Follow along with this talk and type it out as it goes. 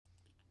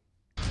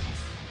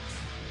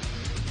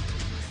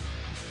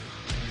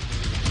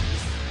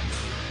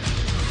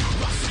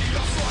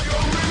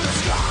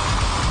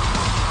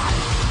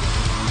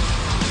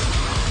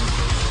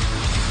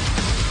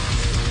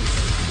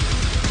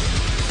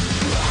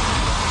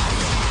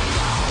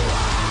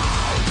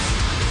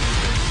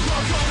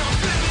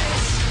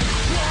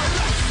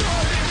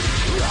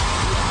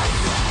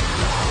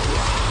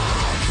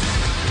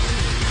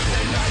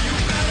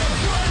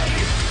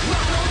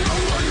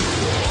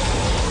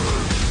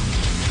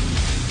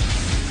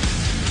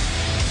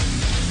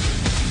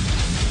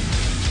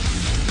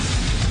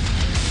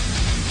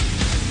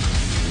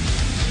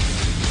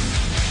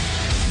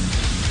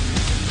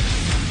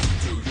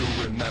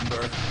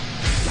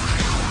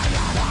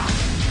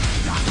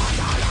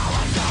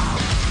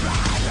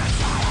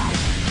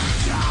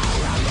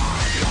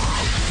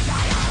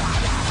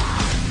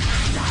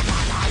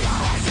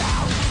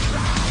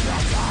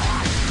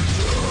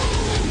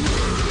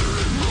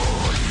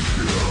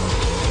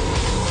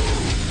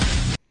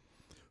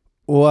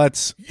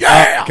What's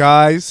up,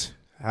 guys?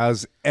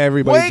 How's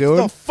everybody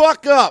doing? Wake the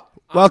fuck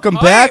up. Welcome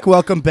back to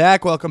Talk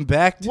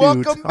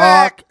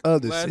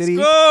of the City.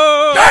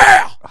 Go!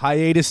 Yeah!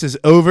 Hiatus is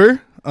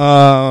over.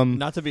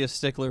 Not to be a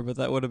stickler, but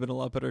that would have been a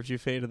lot better if you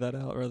faded that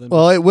out rather than.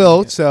 Well, just it will.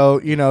 doing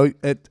So, you know,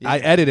 I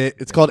edit it.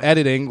 It's called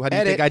editing. What do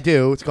you Edit. think I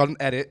do? It's called an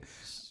edit.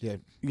 Yeah.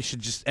 You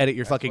should just edit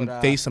your fucking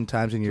what, face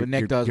sometimes in your, What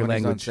Nick your, does your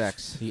when language. he's on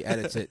sex. He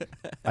edits it.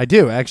 I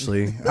do,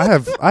 actually. I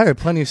have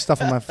plenty of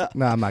stuff on my...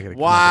 No, I'm not going to.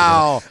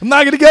 Wow. I'm not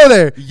going to go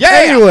there. Yeah.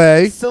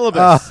 Anyway.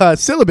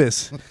 Syllabus.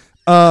 Syllabus.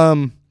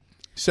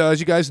 So as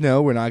you guys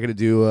know, we're not going to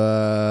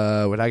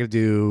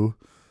do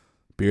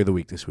Beer of the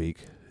Week this week.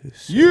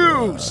 So,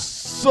 You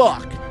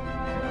suck.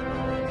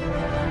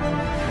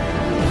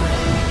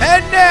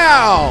 And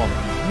now,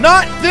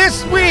 not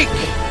this week,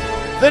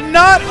 the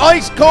not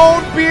ice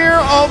cold beer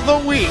of the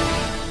week.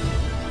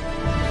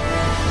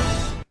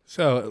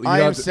 So you I don't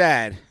am have to-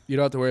 sad. you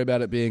don't have to worry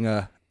about it being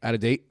out of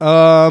date.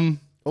 Oh.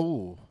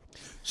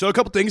 So a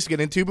couple things to get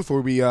into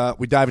before we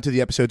dive into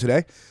the episode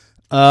today.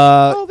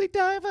 Holy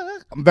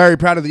diver. I'm very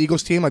proud of the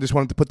Eagles team. I just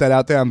wanted to put that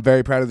out there. I'm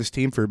very proud of this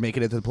team for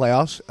making it to the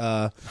playoffs.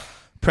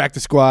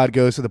 Practice squad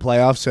goes to the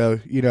playoffs, so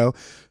you know,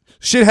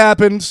 shit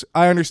happens.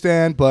 I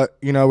understand, but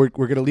you know, we're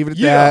gonna leave it at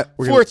that.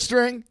 We're Fourth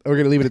string.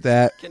 gonna leave it at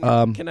that.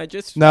 Can I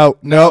just? No,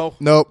 No.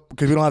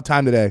 because we don't have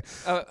time today.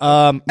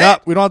 Uh, No,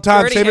 we don't have time.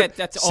 already Save hit. it.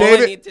 That's all Save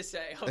I it. need to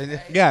say.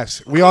 Okay.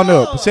 Yes, we all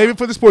know it. But save it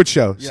for the sports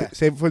show. Yeah.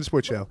 Save it for the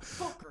sports show.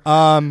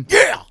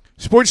 Yeah.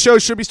 Sports show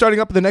should be starting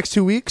up in the next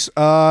 2 weeks.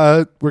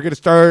 We're gonna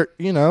start,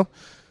 you know,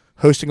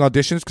 hosting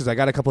auditions because I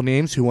got a couple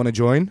names who want to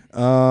join.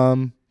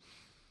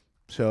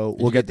 So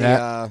we'll get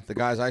that. The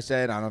guys I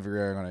said, I don't know if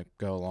you're going to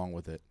go along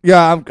with it.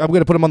 Yeah, I'm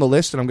gonna put them on the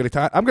list, and I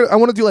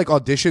want to do like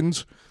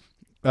auditions.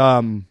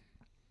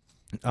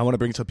 I want to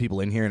bring some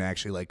people in here and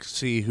actually like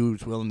see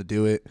who's willing to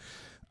do it.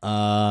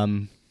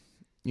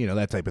 You know,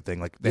 that type of thing.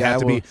 Like they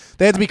have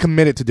to be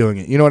committed to doing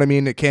it. You know what I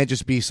mean? It can't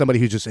just be somebody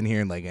who's just in here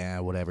and like,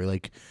 whatever.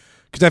 Like,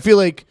 because I feel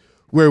like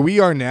where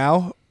we are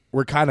now,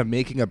 we're kind of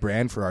making a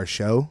brand for our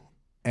show,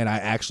 and I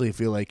actually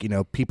feel like, you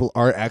know, people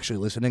are actually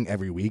listening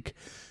every week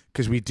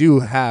because we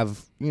do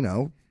have, you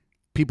know,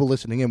 people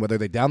listening in, whether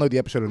they download the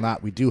episode or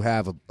not. We do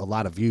have a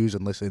lot of views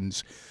and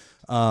listens.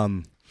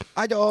 I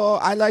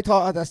like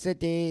Talk of the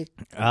City.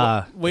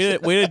 Way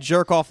to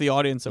jerk off the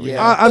audience. Over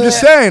Yeah. I'm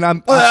just saying.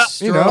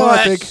 You know,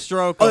 I think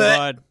stroke of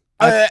blood.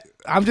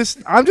 I'm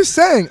just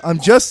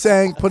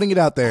saying, putting it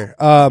out there.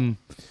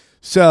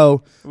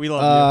 So We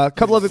love a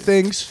couple other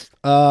things.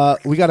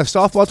 We got a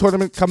softball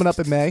tournament coming up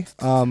in May.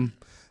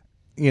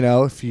 You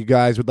know, if you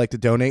guys would like to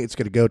donate, it's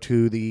going to go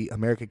to the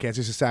American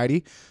Cancer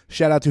Society.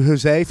 Shout out to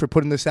Jose for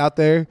putting this out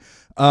there.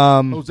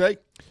 Jose.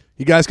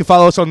 You guys can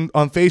follow us on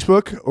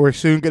Facebook. We're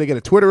soon going to get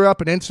a Twitter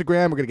up and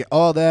Instagram. We're going to get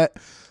all that.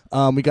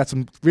 We got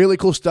some really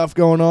cool stuff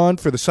going on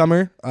for the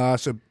summer.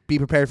 So be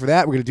prepared for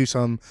that. We're going to do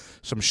some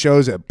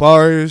shows at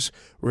bars.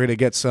 We're going to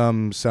get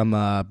some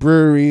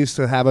breweries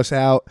to have us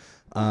out.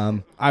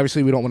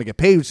 Obviously, we don't want to get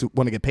paid. We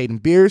want to get paid in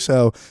beer.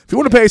 So if you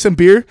want to pay some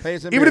beer,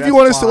 even if you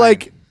want us to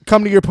like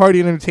come to your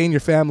party and entertain your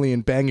family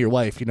and bang your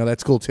wife, you know,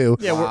 that's cool too.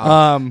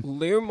 Yeah,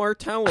 Lou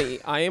Martelli,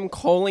 I am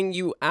calling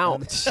you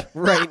out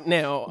right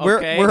now,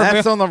 okay?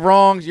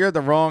 We're- You're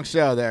the wrong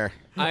show there.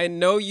 I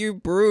know you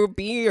brew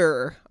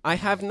beer. I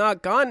have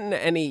not gotten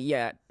any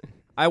yet.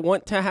 I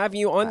want to have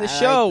you on the I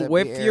show like the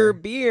with beer. your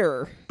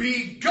beer.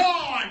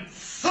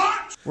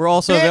 We're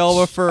also Bitch.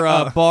 available for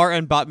bar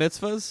and bat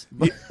mitzvahs.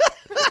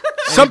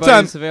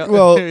 Sometimes,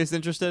 who's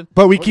interested.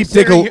 but we keep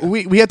Dick.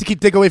 Considering We have to keep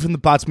Dick away from the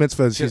bats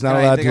mitzvahs. He's not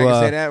allowed I to. can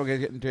say that. We're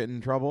going to get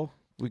in trouble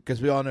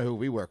because we all know who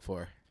we work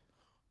for.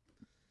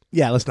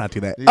 Yeah, let's not do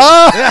that.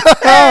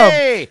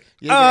 Hey!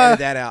 You can edit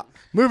that out.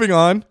 Moving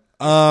on.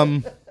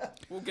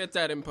 We'll get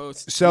that in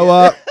post.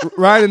 So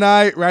Ryan and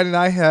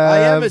I have. I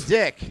am a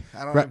dick.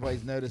 I don't know if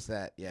anybody's noticed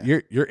that yet.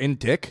 You're in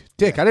Dick.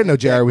 Dick, I didn't know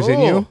JR was in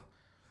Ooh. you.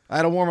 I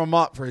had to warm him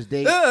up for his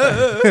date.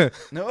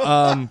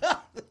 No.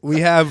 We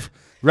have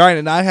Ryan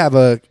and I have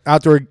a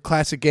outdoor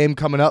classic game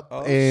coming up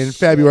in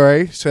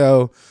February.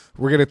 So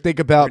we're gonna think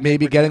about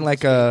maybe getting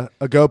like a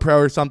GoPro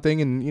or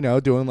something, and you know,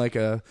 doing like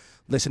a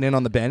listen in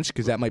on the bench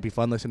because that might be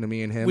fun. Listening to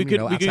me and him. We you could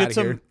know, we could outside get of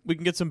some here. we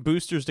can get some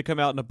boosters to come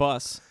out in a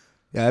bus.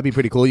 Yeah, that'd be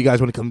pretty cool. You guys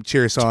want to come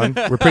cheer us on?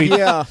 We're pretty.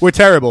 Yeah. We're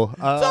terrible.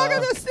 Talk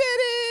of the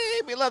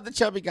City. We love the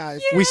chubby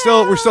guys. We're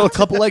still a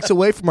couple likes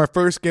away from our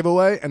first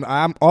giveaway, and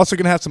I'm also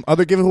gonna have some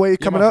other giveaway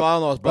coming my up.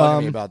 father-in-law's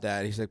bugging me about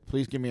that. He's like,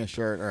 please give me a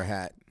shirt or a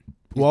hat.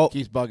 Well,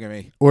 He's bugging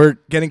me. we're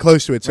getting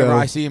close to it. So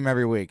Remember, I see him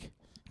every week.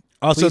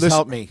 also Please this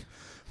help me.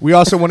 we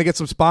also want to get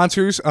some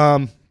sponsors.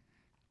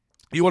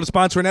 You want to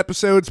sponsor an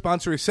episode,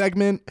 sponsor a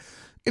segment,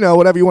 you know,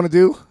 whatever you want to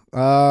do.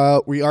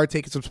 We are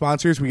taking some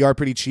sponsors. We are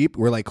pretty cheap.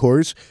 We're like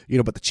whores, you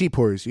know, but the cheap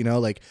whores, you know,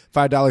 like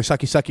 $5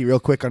 sucky real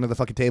quick under the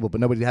fucking table, but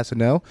nobody has to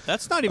know.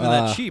 That's not even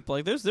that cheap.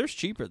 Like there's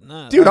cheaper than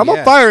that. Dude, I'm yeah.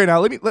 on fire right now.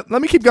 Let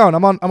me keep going.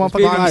 I'm on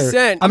fucking fire.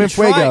 50%. I'm in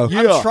fuego.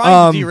 I'm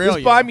trying to derail Just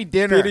you. buy me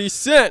dinner. 50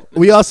 Cent.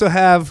 We also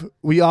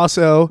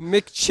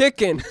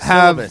McChicken.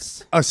 have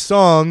Syllabus. a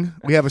song.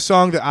 We have a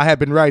song that I have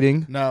been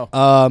writing. No.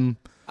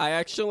 I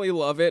actually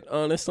love it,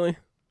 honestly.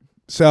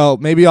 So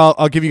maybe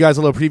I'll give you guys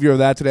a little preview of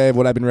that today of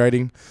what I've been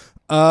writing.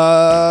 We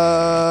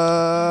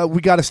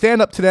got a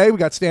stand up today. We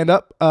got stand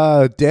up.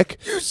 Dick.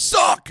 You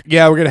suck.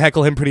 Yeah, we're gonna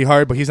heckle him pretty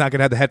hard, but he's not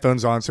gonna have the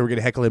headphones on, so we're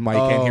gonna heckle him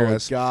while he can't hear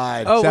us.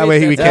 God. Oh, So that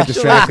wait, way we that's can't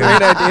actually distract him. a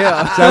great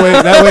idea.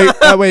 So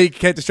that way he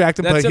can't distract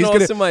him. That's but an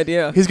he's awesome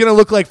idea. He's gonna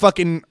look like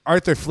fucking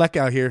Arthur Fleck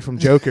out here from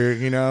Joker,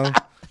 you know.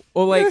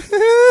 Well, like, full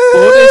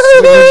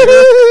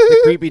The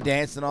creepy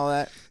dance and all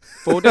that.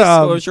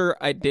 disclosure,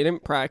 I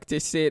didn't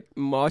practice it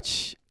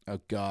much. Oh,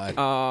 God.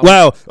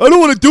 Wow, I don't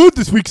want to do it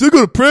this week because I'm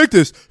gonna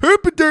practice. Herp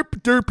derp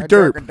derp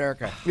derp.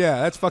 Durka.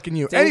 Yeah, that's fucking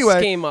you. Things Anyway,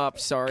 came up,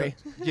 sorry.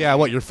 yeah,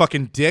 what, you're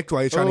fucking dick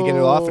while you're trying to get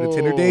it off at a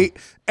Tinder date?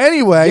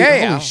 Anyway,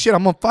 Yeah. holy shit,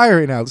 I'm on fire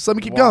right now. Just let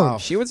me keep Wow. going.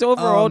 She was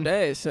over all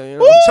day, so, you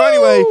know. So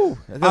anyway,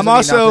 That doesn't I'm mean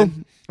also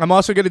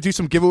nothing. going to do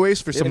some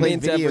giveaways for It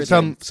means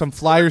everything. some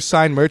Flyers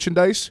signed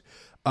merchandise.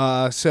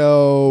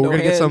 So No we're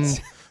hands.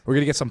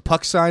 gonna get some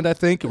pucks signed. I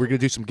think we're gonna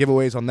do some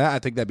giveaways on that. I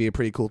think that'd be a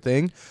pretty cool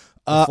thing.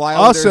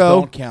 Flyovers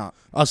don't count.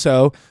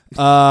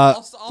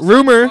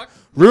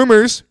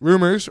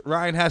 Rumors.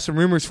 Ryan has some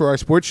rumors for our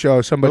sports show.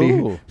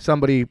 Ooh.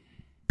 Somebody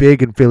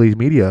big in Phillies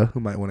media who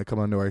might want to come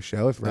onto our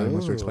show if Ryan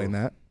wants to explain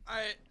that.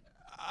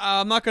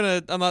 I'm not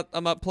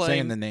playing.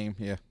 Saying the name,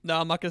 yeah.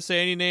 No, I'm not gonna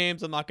say any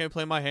names. I'm not gonna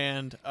play my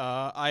hand.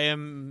 I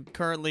am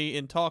currently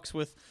in talks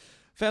with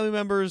family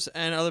members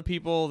and other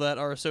people that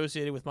are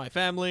associated with my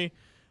family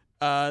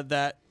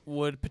that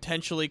would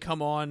potentially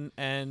come on,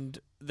 and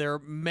there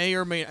may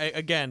or may.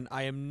 Again,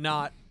 I am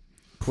not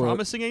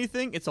promising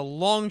anything. It's a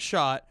long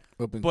shot,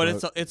 Open but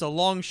quote. it's a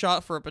long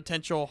shot for a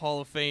potential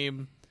Hall of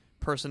Fame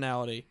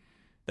personality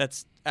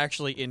that's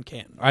actually in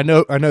Canton. I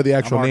know the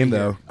actual I'm name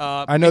already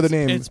though. I know the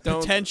name. It's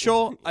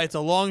potential. It's a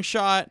long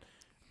shot.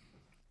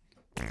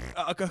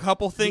 A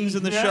couple things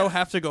in the show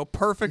have to go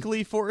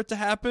perfectly for it to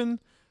happen,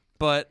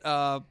 but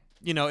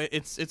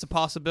it's a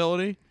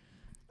possibility.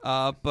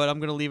 But I'm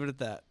gonna leave it at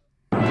that.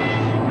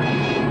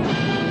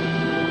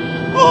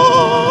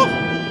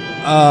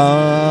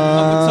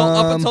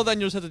 Up until then,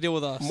 you'll just have to deal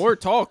with us. More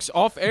talks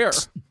off air.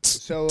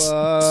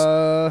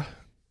 So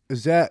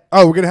is that?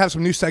 Oh, we're gonna have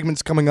some new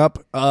segments coming up.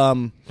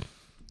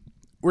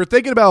 We're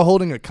thinking about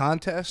holding a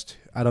contest.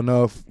 I don't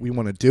know if we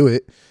want to do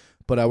it,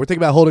 but we're thinking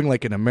about holding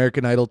like an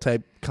American Idol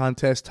type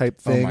contest type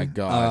thing. Oh my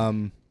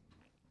God.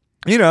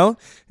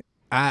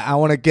 I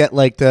want to get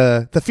like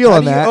the feel How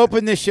on do you that.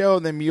 open the show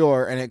in the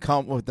Muir and it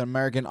come with the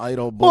American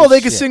Idol bullshit? Well,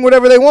 they can sing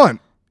whatever they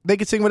want. They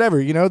could sing whatever.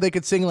 You know, they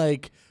could sing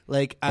like Are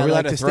I we allowed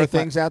like to to throw stick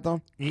things at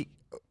them?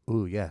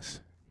 Ooh, yes,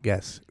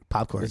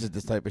 popcorn. This is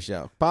this type of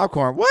show.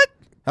 Popcorn. What?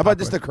 How about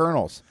just the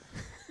kernels?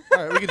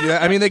 All right, we can do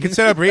that. I mean, they can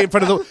set up right in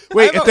front of the.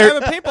 Wait, if I they're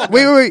have a paintball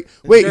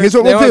wait. Here's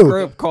what They're we'll a do.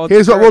 group called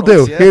Here's the what we'll do.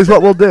 Colonels, yeah. Here's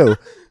what we'll do.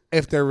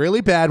 If they're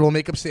really bad, we'll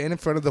make them stand in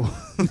front of the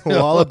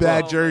wall of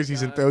bad Oh, my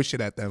jerseys and God. throw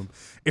shit at them.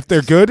 If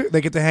they're good,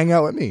 they get to hang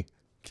out with me.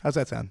 How's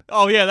that sound?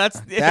 Oh yeah, that's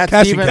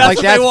Casting even couch. like That's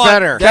what that's they want.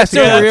 better. That's Casting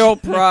a couch. real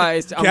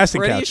prize. I'm Casting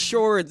pretty couch.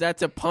 sure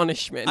that's a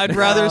punishment. I'd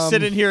rather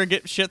sit in here and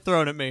get shit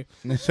thrown at me.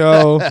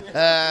 So,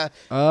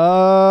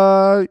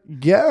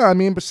 yeah. I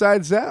mean,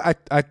 besides that,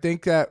 I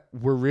think that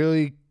we're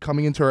really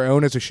coming into our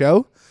own as a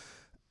show,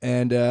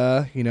 and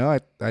I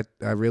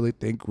really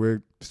think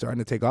we're starting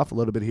to take off a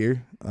little bit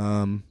here.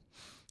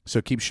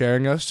 So keep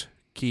sharing us,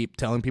 keep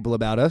telling people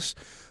about us.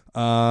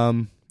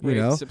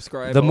 Rate,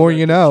 subscribe, the all more that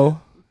you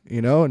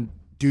good know, and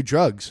do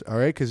drugs. All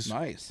right, because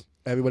Nice.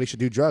 everybody should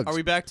do drugs. Are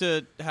we back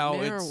to how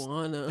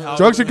Marijuana. how-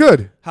 Drugs are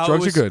good. How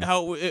Drugs it was, are good.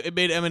 How it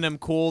made Eminem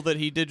cool that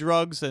he did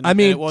drugs, and I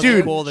mean, and it wasn't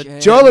dude, cool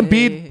that Joel Hey.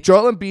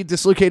 Embiid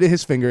dislocated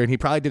his finger, and he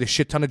probably did a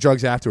shit ton of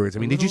drugs afterwards. I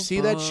mean, did you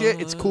see that shit?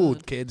 It's cool,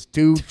 kids.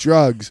 Do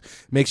drugs.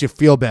 Makes you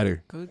feel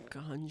better. Good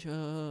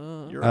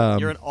ganja.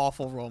 you're an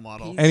awful role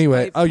model.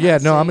 Anyway, Pipe oh yeah,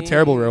 no, I'm a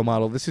terrible passing. role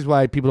model. This is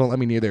why people don't let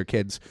me near their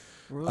kids.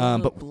 Roll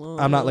But a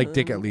I'm not like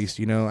Dick. At blunt. least,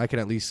 you know, I can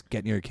at least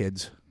get near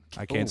kids.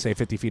 I can't stay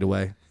 50 feet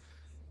away.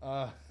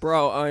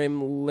 Bro,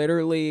 I'm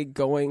literally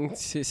going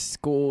to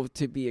school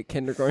to be a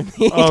kindergarten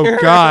teacher. Oh,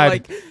 God.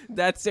 Like,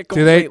 that's a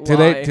Do they? complete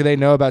lie. Do they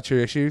know about your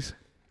issues?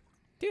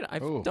 Dude,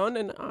 I've Ooh. done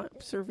an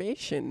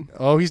observation.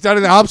 Oh, he's done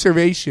an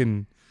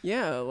observation.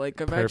 Yeah, like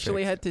I've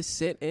actually Perfect. had to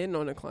sit in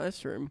on a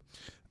classroom.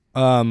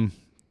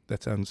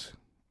 That sounds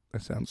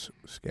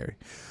scary.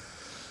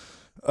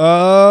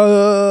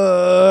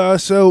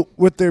 So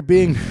with there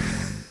being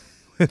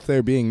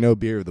no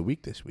beer of the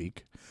week this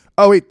week.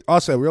 Oh wait,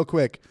 also real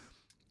quick,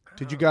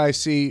 did you guys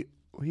see?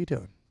 What are you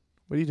doing?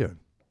 What are you doing?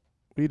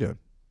 What are you doing?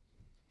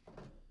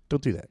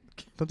 Don't do that.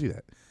 Don't do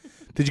that.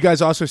 Did you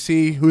guys also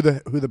see who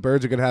the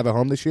Birds are going to have at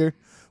home this year?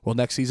 Well,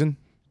 next season.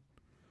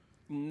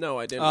 No,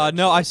 I didn't.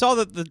 No, I actually. saw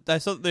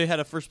that they had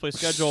a first place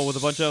schedule with a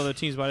bunch of other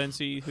teams, but I didn't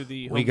see who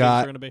the home We games got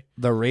were going to be.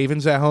 the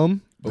Ravens at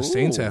home, the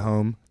Saints Ooh. at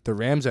home, the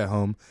Rams at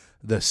home,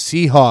 the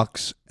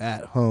Seahawks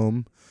at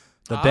home,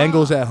 the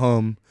Bengals at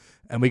home,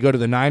 and we go to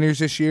the Niners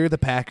this year, the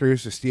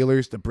Packers, the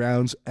Steelers, the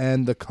Browns,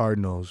 and the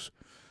Cardinals.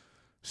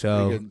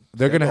 So Pretty good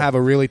they're going to schedule. have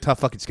a really tough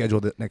fucking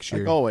schedule next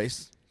year. Like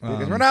always.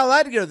 Because Um, we're not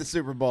allowed to go to the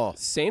Super Bowl.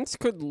 Saints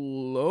could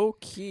low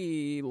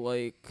key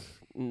like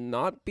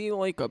not be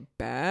like a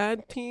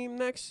bad team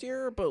next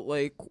year, but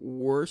like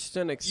worse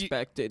than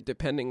expected,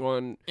 depending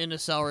on In a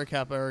salary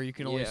cap era, you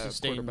can only Yeah,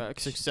 sustain quarterbacks.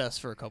 success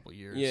for a couple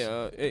years.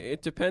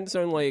 it depends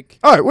on like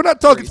All right, we're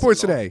not talking Reasonable.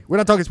 sports today. We're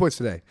not talking sports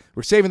today.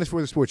 We're saving this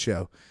for the sports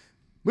show.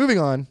 Moving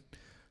on.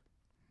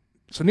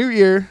 So new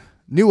year,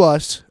 new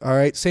us. All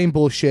right, same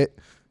bullshit.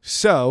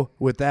 So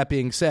with that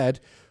being said,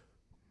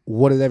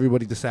 what did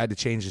everybody decide to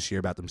change this year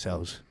about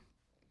themselves?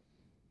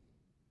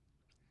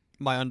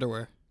 My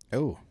underwear.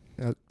 Oh,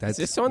 That's is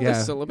this on the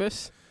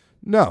syllabus?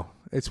 No,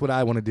 it's what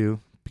I want to do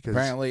because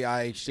apparently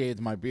I shaved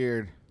my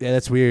beard. yeah,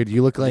 that's weird.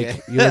 You look like Yeah.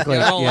 you look like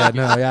I don't yeah, like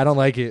no, yeah, I don't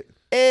like it.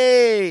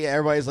 Hey,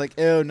 everybody's like,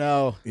 oh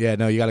no. Yeah,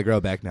 no, you got to grow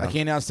it back now. I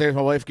came downstairs.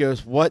 My wife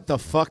goes, "What the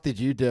fuck did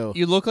you do?"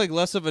 You look like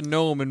less of a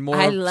gnome and more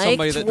I of somebody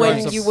liked that when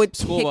drives you a would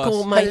school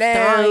tickle bus. my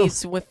Hello.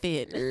 thighs with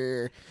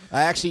it.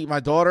 My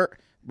daughter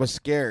was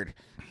scared.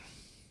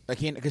 I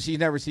can't because she's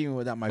never seen me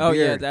without my Oh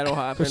beard. yeah, that'll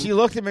happen. But she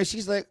looked at me.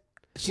 She's like,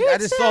 I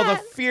just saw the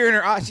fear in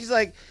her eyes. She's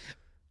like,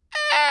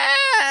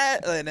 ah.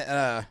 And,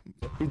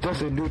 It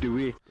doesn't do the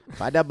way.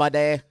 bada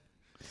bada.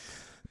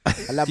 Bala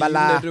Do you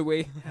bala. know the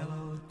way?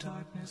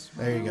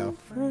 There you go.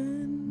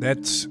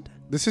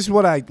 This is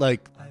what I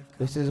like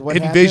This is what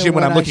envision happened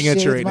when I'm I looking at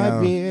you shaved right my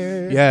now.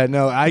 beard. Yeah,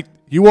 no,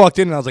 you walked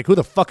in and I was like, "Who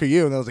the fuck are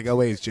you?" And I was like, "Oh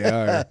wait, it's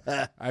JR."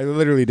 I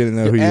literally didn't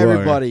know who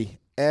you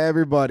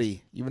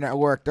Everybody, even at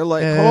work, they're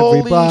like,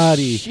 Everybody.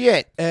 holy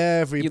shit. are.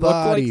 Everybody, You look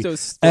like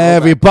those.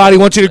 everybody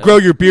wants you to grow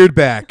your beard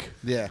back.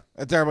 Yeah,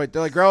 that's everybody.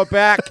 They're like, grow it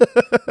back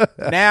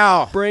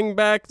now. Bring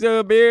back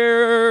the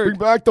beard. Bring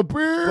back the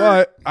beard.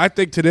 But I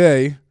think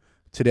today.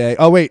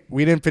 Oh wait,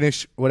 we didn't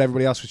finish what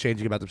everybody else was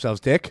changing about themselves.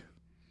 Dick.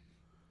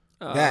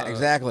 Yeah,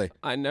 exactly.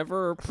 I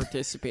never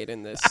participate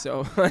in this,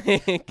 so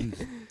like,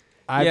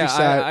 I yeah,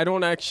 decided. I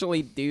don't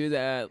actually do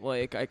that.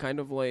 Like, I kind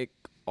of like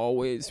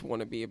always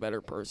want to be a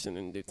better person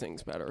and do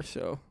things better.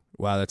 So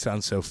Wow, that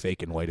sounds so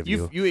fake and white of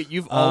you.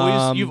 You've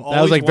always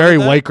that was like very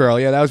wanted that? white girl.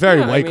 Yeah, that was very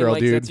Yeah, I white mean, girl, like,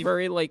 dude. That's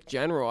very like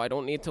general. I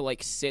don't need to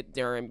like sit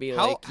there and be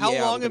like, How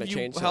yeah, long I'm gonna have you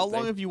change how long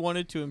something. have you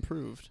wanted to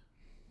improve?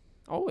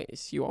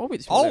 Always, you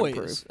always wanna Always.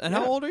 improve. And Yeah.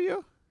 how old are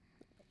you?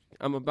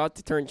 I'm about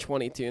to turn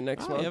 22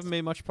 next You month. haven't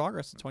made much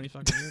progress in 20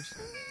 fucking years.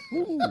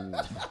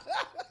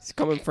 It's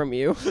coming from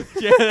you.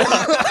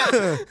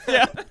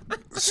 yeah.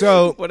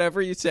 So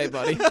Whatever you say,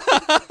 buddy.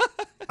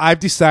 I've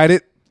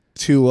decided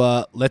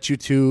to let you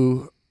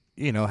two,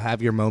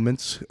 have your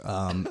moments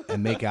and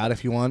make out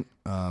if you want,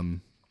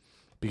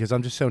 because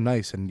I'm just so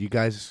nice, and you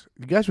guys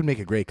would make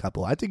a great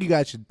couple. I think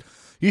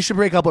you should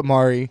break up with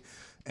Mari,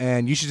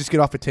 and you should just get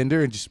off of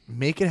Tinder and just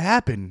make it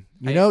happen.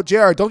 You know,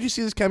 JR, don't you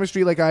see this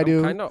chemistry like I do?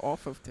 I'm kind of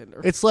off of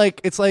Tinder. It's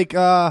like it's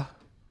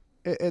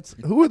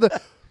who are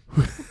the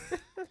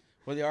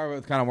Well, they are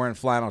both kind of wearing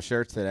flannel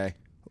shirts today.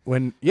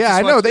 when yeah, I It's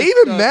a know sweat- they it's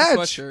even a match.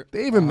 sweatshirt.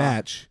 They even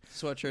match.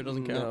 Sweatshirt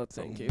doesn't count. No,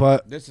 thank you.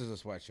 But This is a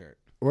sweatshirt.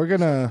 we're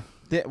gonna.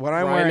 What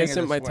I'm Ryan wearing isn't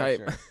is a my type.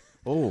 sweatshirt.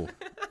 Oh,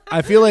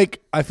 I feel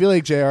like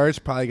JR's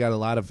probably got a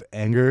lot of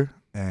anger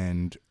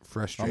and I'm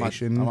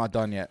frustration. not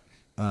done yet.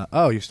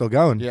 Oh, you're still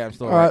going? Yeah, I'm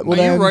still All right. writing. Well,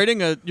 Are you then,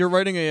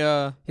 writing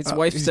a His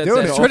wife he's says doing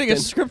that it. he's writing a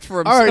often. script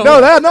for all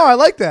himself. right. No, I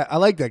like that.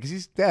 because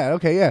he's dad.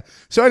 Okay, yeah.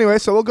 So anyway,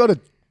 we'll go to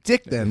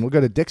Dick then. We'll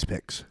go to Dick's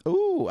picks.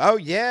 Ooh, oh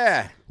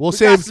yeah. We'll We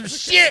save got some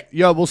shit.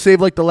 Yo, we'll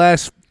save like the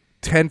last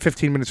 10,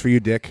 15 minutes for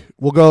you, Dick.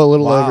 We'll go a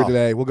little Wow. over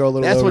today. We'll go a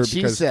little That's over what she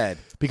because, said.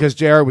 because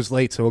JR was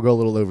late, so we'll go a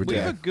little over We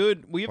have today. a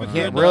good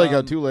Can't really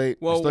go too late.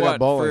 I Well, still what got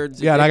bowling.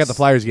 for Yeah, and I got the Dick's-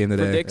 Flyers game for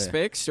today. Dick's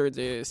picks or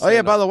the Oh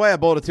yeah, by the way, I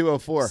bowled a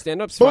 204.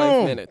 stand-up's Boom.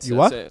 5 minutes. You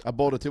that's what? It. I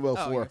bowled a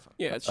 204.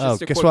 Yeah, it's Oh,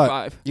 just a guess quick what?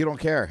 5. You don't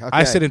care. Okay.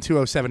 I sit in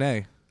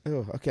 207A.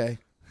 Oh, okay.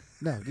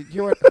 No,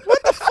 you were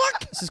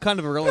This is kind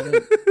of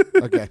irrelevant.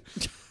 okay.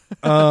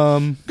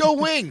 Go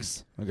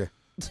Wings. Okay.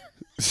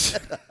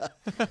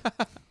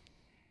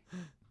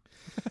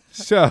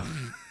 So,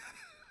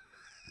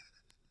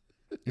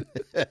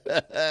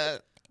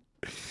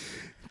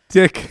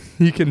 Dick,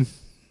 you can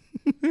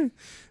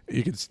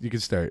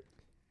start.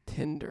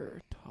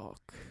 Tinder talk.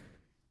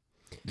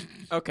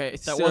 Okay, That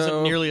so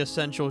wasn't nearly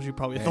essential as you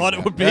probably thought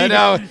it would be. I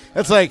know.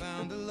 It's like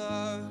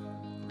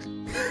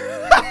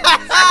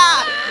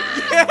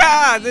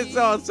yeah, that's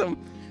awesome.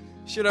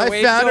 Should I, I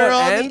wait found till her it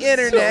on ends? the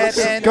internet.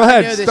 And Go I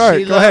ahead, knew that start.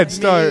 she Go ahead, loved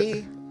start.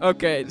 me.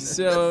 Okay,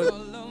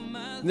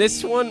 so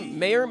this one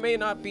may or may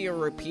not be a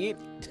repeat.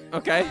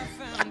 Okay,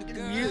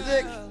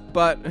 Music.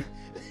 but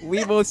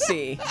we will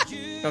see.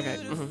 Okay.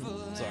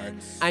 Sorry.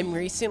 I'm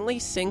recently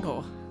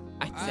single,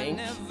 I think,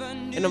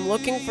 and I'm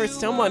looking for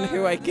someone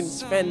who I can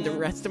spend the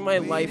rest of my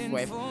life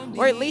with,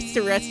 or at least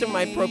the rest of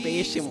my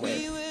probation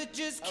with.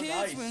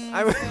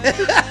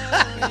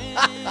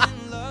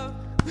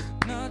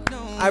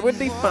 I would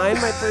define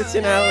my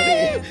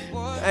personality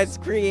as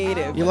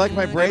creative. You like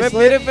my I'm a bracelet?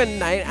 bit of a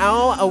night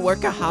owl, a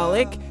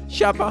workaholic,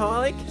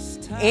 shopaholic,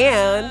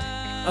 and,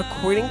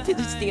 according to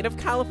the state of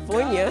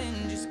California,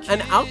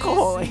 an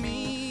alcoholic.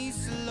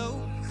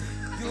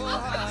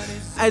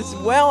 As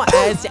well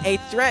as a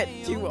threat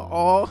to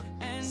all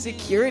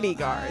security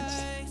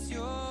guards.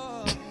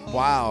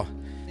 Wow.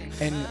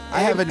 And I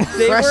have a They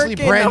freshly work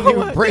in brand a new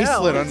hotel.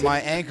 bracelet on my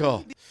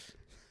ankle.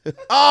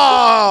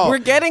 Oh! We're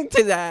getting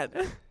to that.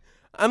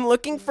 I'm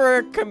looking for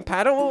a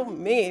compatible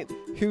mate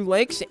who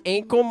likes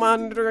ankle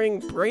monitoring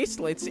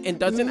bracelets and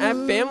doesn't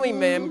have family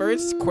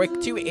members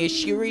quick to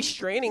issue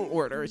restraining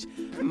orders.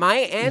 My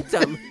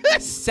anthem,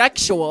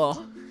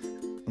 sexual.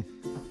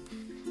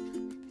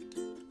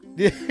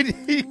 He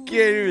can't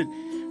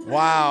even.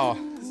 Wow.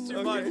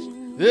 Too much.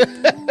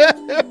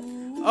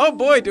 Oh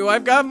boy, do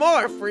I've got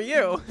more for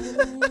you.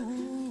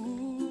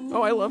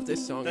 Oh, I love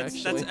this song,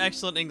 actually. That's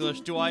excellent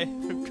English. Do I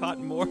have got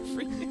more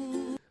for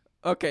you?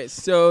 Okay,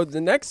 so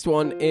the next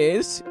one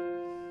is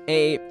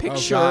a Oh,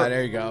 picture God,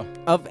 there you go.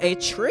 of a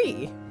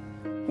tree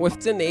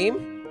with the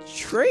name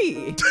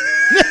Tree.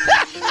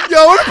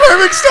 Yo, what a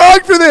perfect song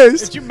for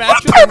this. Did you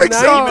match with perfect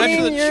the, song. did you match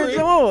 19 with the years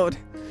tree? old.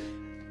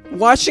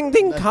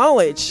 Washington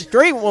College,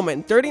 straight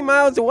woman, 30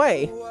 miles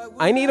away.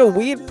 I need a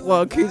weed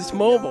plug who's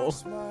mobile.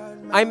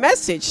 I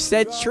message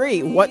said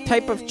tree. What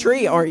type of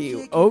tree are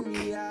you? Oak?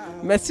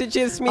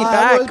 Messages me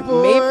back.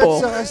 Maple.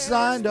 So I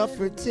signed up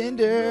for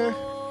Tinder.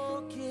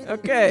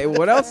 Okay,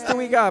 what else do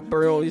we got,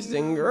 boys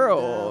and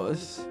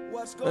girls?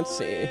 Let's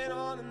see.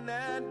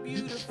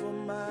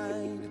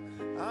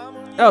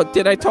 Oh,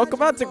 did I talk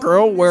about the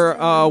girl where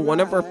one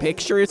of her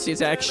pictures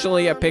is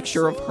actually a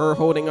picture of her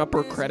holding up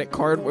her credit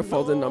card with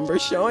all the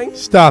numbers showing?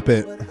 Stop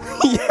it.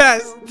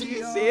 Yes. Do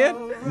you see it?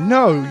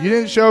 No, you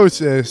didn't show us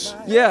this.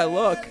 Yeah,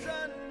 look.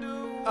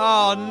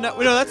 Oh, no,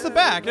 that's the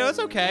back. No, it's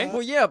okay.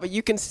 Well, yeah, but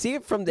you can see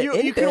it from the You can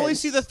only indents.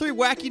 see the 3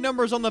 wacky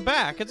numbers on the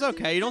back. It's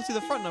okay. You don't see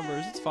the front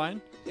numbers. It's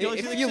fine. You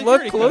only see If the you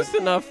look security close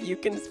code. enough, you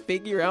can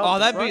figure out. Oh, the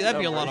that'd front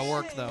be a lot of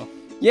numbers. work, though.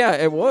 Yeah,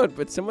 it would,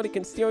 but somebody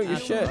can steal your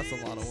shit. That's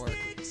a lot of work.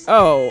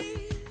 Oh,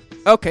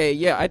 okay,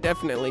 yeah, I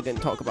definitely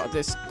didn't talk about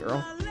this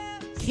girl.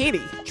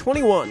 Katie,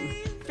 21,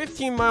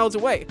 15 miles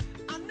away.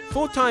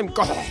 Full-time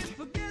God.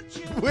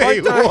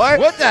 Wait, Part-time- what?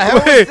 What the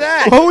hell Wait, was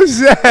that? What was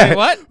that? Wait,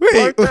 what?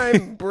 Wait,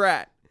 Part-time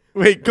brat.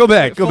 wait, go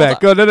back, go back.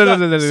 Go, no,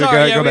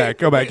 Sorry, yeah, go wait, back,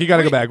 go back. You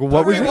gotta go back.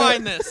 What was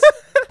Rewind that? this.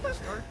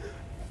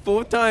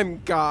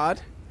 Full-time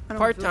God.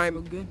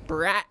 Part-time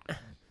brat.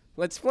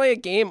 Let's play a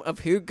game of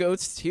who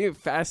goes to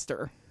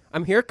faster.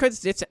 I'm here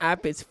because this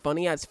app is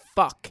funny as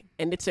fuck,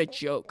 and it's a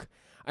joke.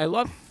 I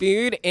love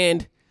food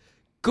and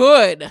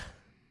good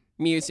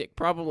music.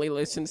 Probably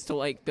listens to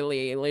like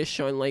Billie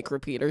Eilish on like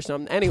repeat or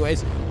something.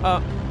 Anyways,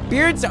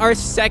 beards are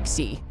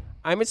sexy.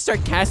 I'm a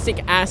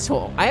sarcastic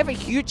asshole. I have a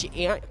huge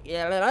ego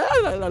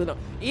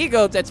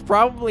that's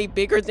probably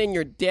bigger than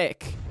your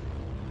dick.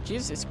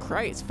 Jesus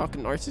Christ,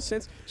 fucking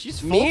narcissist.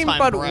 She's Mean full-time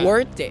but brat.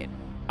 worth it.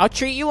 I'll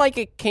treat you like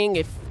a king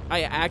if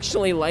I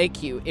actually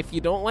like you. If you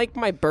don't like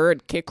my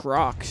bird, kick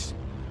rocks.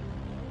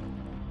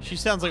 She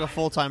sounds like a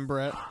full-time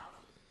brat.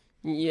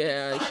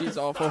 Yeah, she's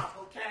awful.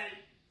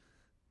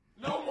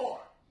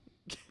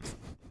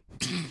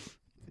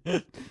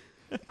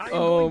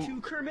 Oh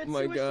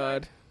my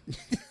god.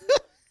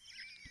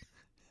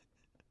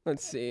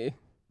 Let's see.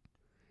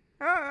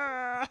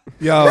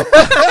 Yo.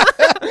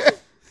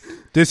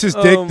 This is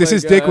Dick. Oh This my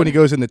is Dick God. when he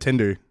goes into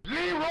Tinder.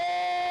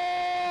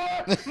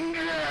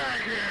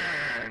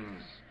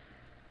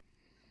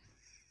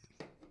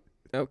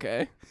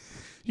 Okay.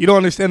 You don't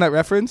understand that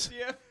reference?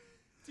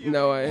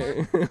 No,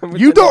 I.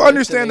 You don't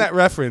understand that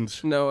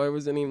reference. No, I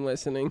wasn't even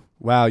listening.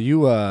 Wow,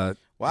 you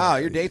Wow,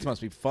 your dates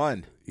must be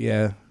fun.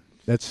 yeah.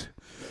 That's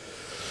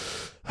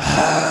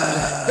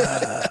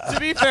To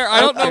be fair,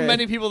 I don't know Okay.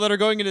 many people that are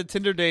going into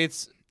Tinder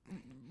dates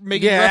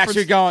making Yeah, reference,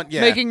 actually going.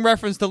 Yeah. making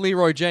reference to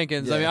Leroy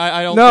Jenkins. I mean,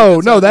 I don't. No,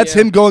 think no, a- that's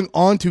yeah. him going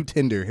on to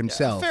Tinder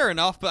himself. Fair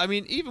enough, but I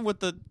mean, even with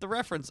the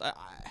reference,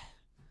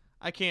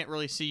 I can't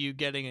really see you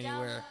getting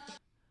anywhere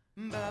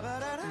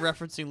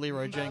referencing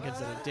Leroy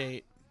Jenkins at a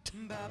date.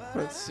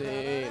 Let's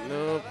see.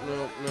 Nope.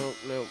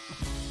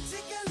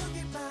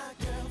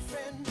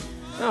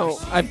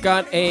 Oh, I've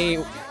got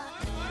a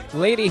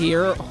lady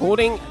here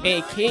holding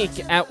a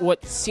cake at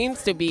what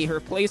seems to be her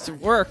place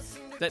of work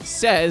that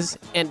says,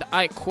 and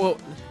I quote,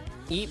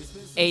 "Eat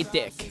a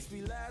dick."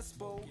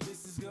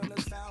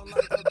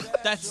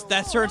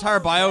 That's her entire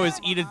bio is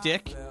eat a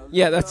dick.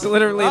 Yeah, that's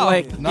literally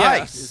like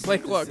nice. Yeah,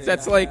 like, look,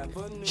 that's like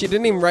she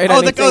didn't even write Oh,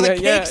 anything. the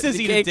cake yeah, says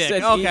the eat cake a dick.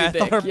 says Okay, eat a I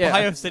thought her dick, yeah.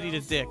 bio said eat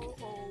a dick.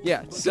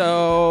 Yeah,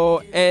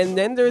 so, and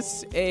then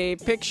there's a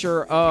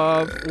picture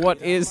of what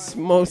is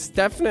most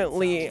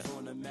definitely...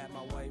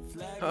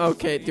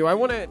 Okay, do I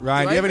want to...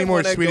 Ryan, do you have any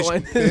more Swedish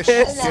fish?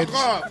 Oh my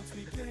God.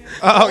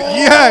 Oh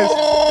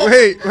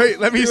yes. Wait,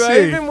 let me Do I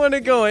see. even want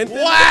to go into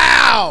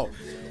Wow.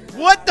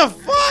 What the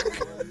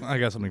fuck? I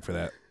got something for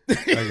that.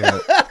 I got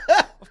it.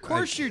 Of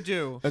course you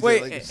do.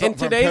 Wait, Like in something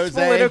from today's Pose?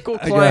 political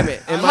got-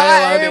 climate, am I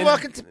Hi, allowed in?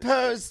 welcome to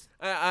Pose.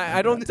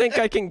 I don't think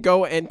I can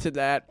go into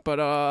that,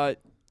 but,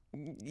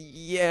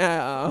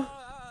 yeah.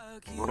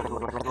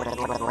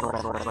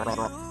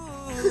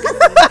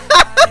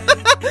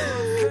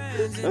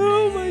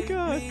 Oh my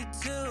god.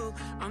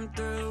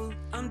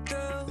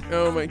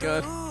 Oh my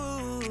god.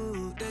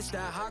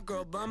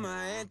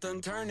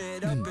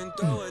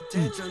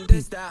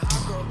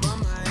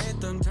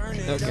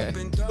 Okay.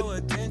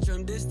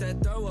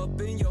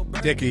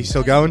 Dick, are you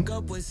still going?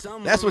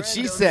 That's what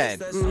she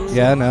said.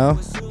 Yeah, no.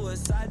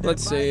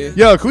 Let's see.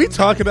 Yo, can we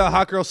talk about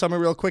Hot Girl Summer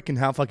real quick and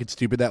how fucking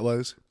stupid that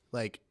was?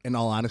 Like, in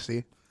all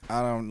honesty.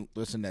 I don't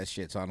listen to that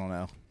shit, so I don't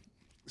know.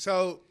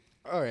 So,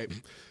 all right.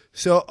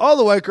 So, all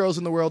the white girls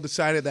in the world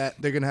decided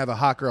that they're going to have a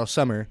Hot Girl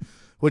Summer,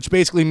 which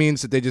basically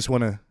means that they just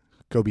want to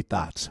go be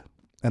thoughts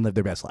and live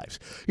their best lives.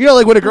 You know,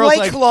 like when a girl's White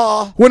like,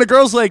 Claw. when a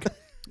girl's like,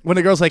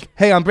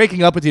 hey, I'm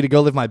breaking up with you to go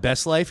live my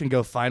best life and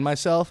go find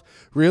myself.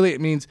 Really, it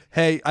means,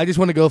 hey, I just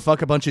want to go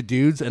fuck a bunch of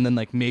dudes and then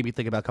like maybe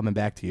think about coming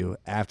back to you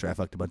after I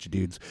fucked a bunch of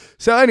dudes.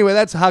 So anyway,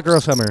 that's Hot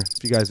Girl Summer.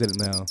 If you guys didn't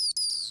know.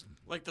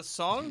 Like the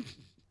song?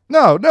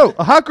 No,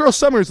 a Hot Girl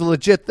Summer is a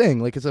legit thing.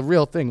 Like it's a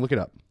real thing. Look it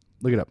up.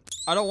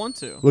 I don't want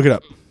to. Look it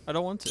up. I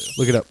don't want to.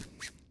 Look it up.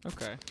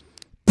 Okay.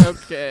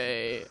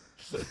 Okay.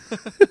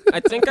 I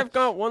think I've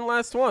got one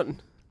last one.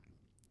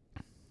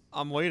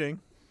 I'm waiting.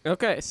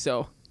 Okay,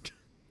 so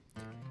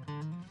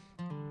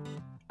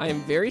I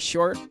am very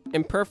short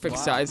and perfect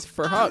size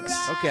for hugs.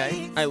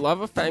 Okay. I love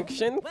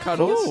affection,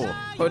 cuddles, Cool.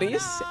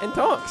 hoodies, and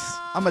talks.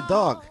 I'm a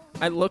dog.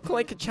 I look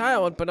like a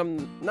child, but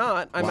I'm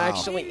not. I'm Wow.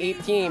 actually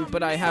 18,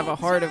 but I have a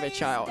heart of a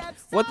child.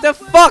 What the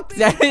fuck?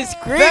 That is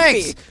creepy.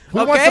 Thanks. Who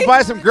wants Okay? to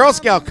buy some Girl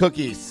Scout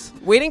cookies?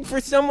 Waiting for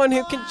someone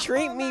who can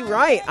treat me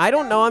right. I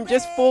don't know. I'm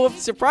just full of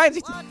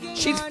surprises.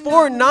 She's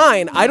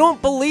 4'9". I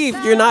don't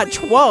believe you're not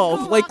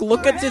 12. Like,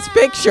 look at this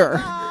picture.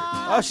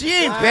 Oh, she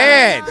ain't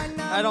bad.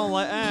 I don't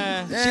like.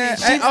 She's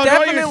I know what you're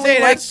definitely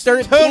saying. like That's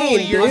 13,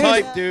 totally your dude.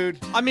 type, dude.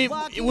 I mean,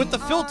 with the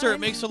filter, it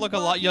makes her look a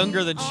lot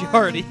younger than she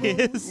already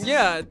is.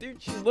 Yeah,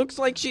 dude, she looks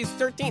like she's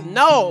 13.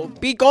 No,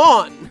 be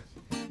gone.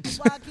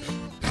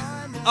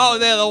 Oh,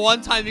 yeah, the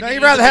one time you No, can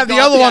you'd use rather have the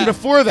other one yeah.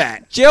 before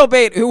that.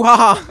 Jailbait,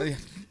 hoo-ha.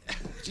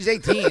 She's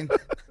 18.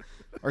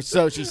 Or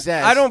so she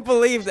says. I don't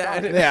believe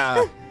that.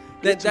 Yeah.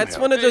 That's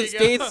one of There those you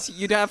go. dates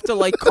you'd have to,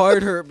 like,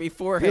 card her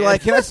beforehand. You're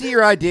like, can I see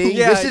your ID?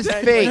 Yeah, this is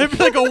exactly. It'd fake.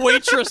 be like a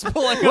waitress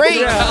pulling up Great. to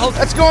the house.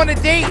 Let's go on a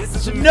date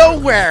to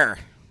nowhere.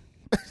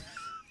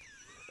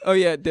 Oh,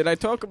 yeah, did I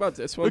talk about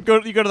this one? You go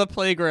to the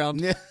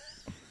playground. Yeah.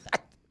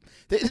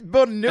 They just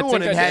built a new I one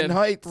think in I Haddon did.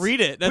 Heights.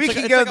 Read it. That's We like-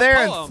 can it's go like a there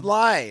and poem.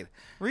 slide.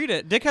 Read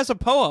it. Dick has a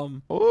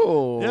poem.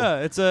 Oh. Yeah,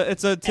 it's a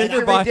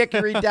Tinder Hickory bio.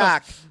 dickory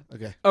dock.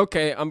 Okay.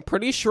 Okay, I'm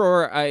pretty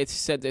sure I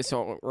said this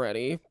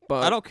already,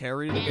 but I don't care.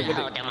 Read it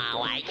again.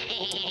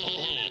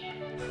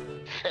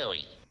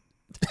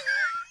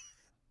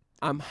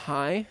 I'm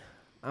high,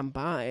 I'm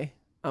bi,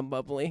 I'm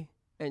bubbly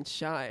and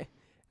shy,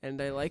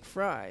 and I like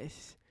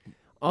fries.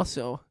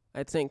 Also,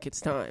 I think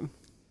it's time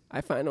I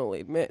finally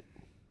admit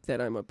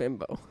that I'm a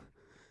bimbo.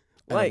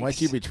 And I want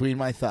Likes, you between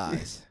my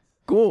thighs.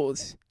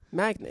 goals,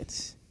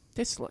 magnets,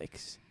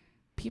 dislikes,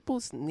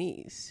 people's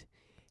knees,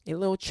 a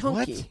little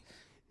chunky,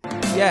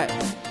 yet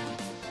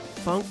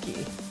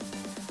funky.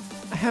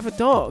 I have a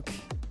dog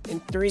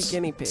and 3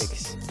 guinea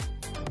pigs.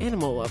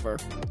 Animal lover.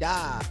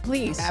 Yeah.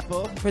 Please,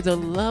 Apple. for the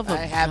love of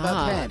I have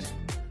God,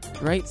 a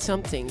pen. write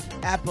something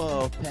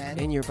Apple pen.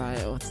 in your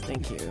bio.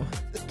 Thank you.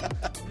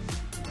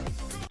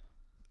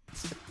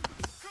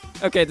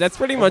 Okay, that's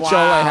pretty much all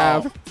I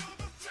Wow. have.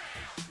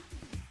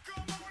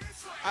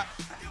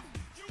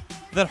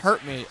 That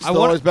hurt me.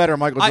 Still always better,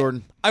 Michael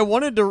Jordan. I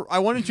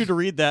wanted you to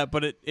read that,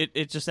 but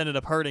it just ended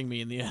up hurting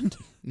me in the end.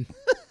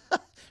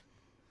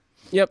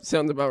 Yep,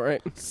 sounds about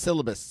right.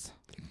 Syllabus.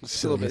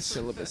 Syllabus.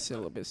 He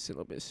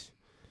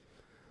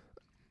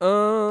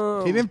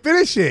didn't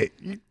finish it.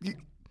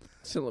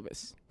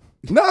 Syllabus.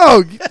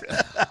 No.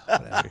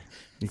 Whatever.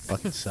 You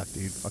fucking suck,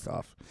 dude. Fuck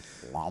off.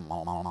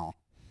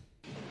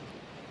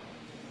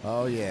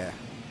 Oh, yeah.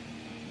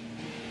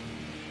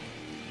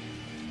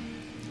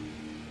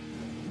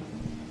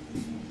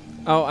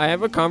 Oh, I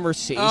have a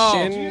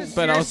conversation, Did you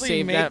but I'll seriously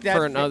save make that that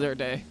for fit? another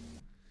day.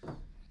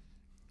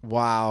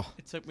 Wow.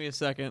 It took me a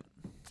second.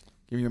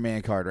 Give me your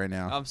man card right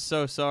now. I'm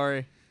so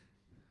sorry.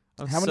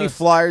 How many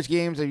Flyers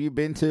games have you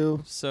been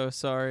to? So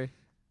sorry.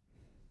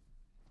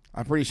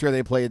 I'm pretty sure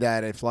they played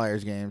that at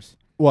Flyers games.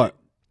 What?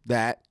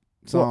 That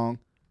song.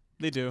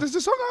 They do. This is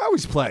the song I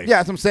always play. Yeah,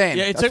 that's what I'm saying.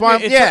 Yeah, it that's took why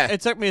me. I'm- yeah.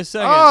 It took me a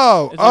second.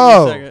 Oh, It took me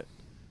a second.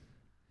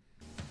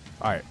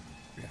 All right.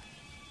 Yeah.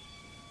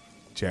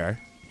 Jared,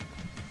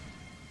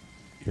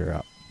 you're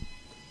up.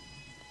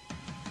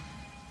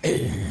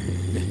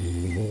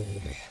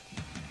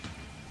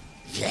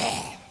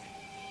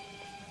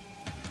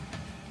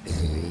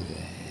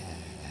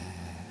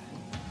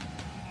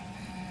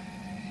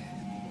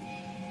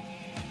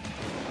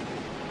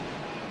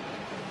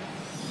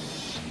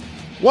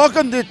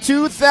 Welcome to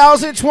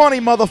 2020,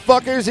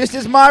 motherfuckers. This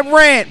is my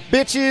rant,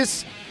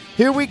 bitches.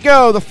 Here we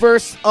go, the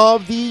first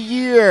of the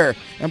year.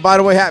 And by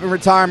the way, happy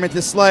retirement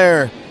to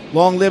Slayer.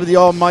 Long live the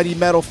almighty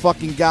metal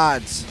fucking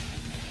gods.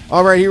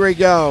 All right, here we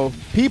go.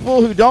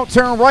 People who don't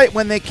turn right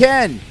when they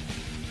can.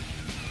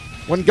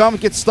 When gum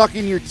gets stuck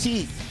in your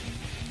teeth.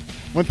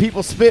 When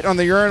people spit on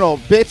the urinal,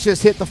 bitch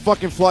just hit the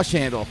fucking flush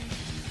handle.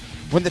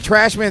 When the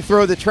trash men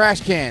throw the trash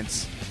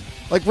cans.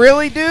 Like,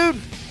 really, dude?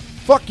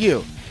 Fuck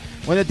you.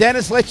 When the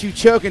dentist lets you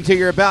choke until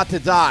you're about to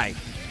die.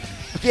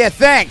 Yeah,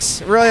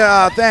 thanks. Really,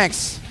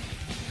 thanks.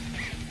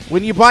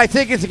 When you buy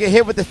tickets to get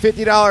hit with the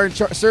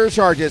 $50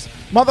 surcharges.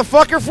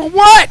 Motherfucker, for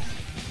what?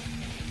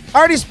 I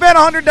already spent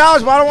 $100,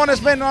 but I don't want to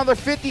spend another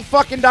 $50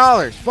 fucking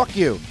dollars. Fuck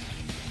you.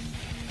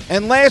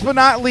 And last but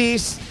not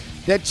least,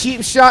 that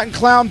cheap shot and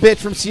clown bitch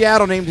from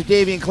Seattle named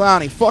Davian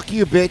Clowney. Fuck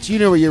you, bitch. You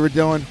knew what you were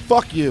doing.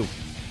 Fuck you.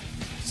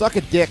 Suck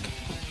a dick.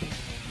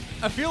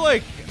 I feel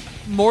like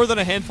more than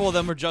a handful of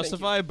them are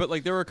justified, but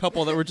like there were a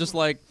couple that were just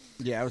like,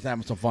 Yeah, I was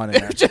having some fun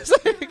in there. just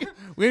like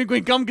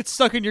when gum gets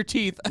stuck in your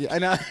teeth. Yeah, I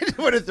know.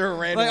 I wanted to throw a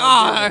random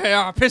Like, one in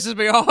it pisses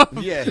me off.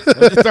 there. Yeah,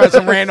 I'll just throw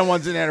some random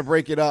ones in there to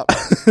break it up.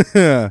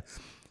 Yeah.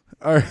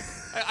 All right.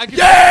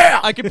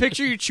 I can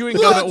picture you chewing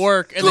gum at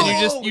work, and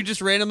then you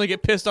just randomly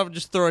get pissed off and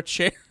just throw a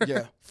chair.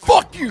 Yeah.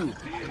 Fuck you.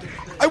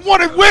 I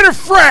wanted Winter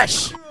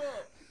Fresh.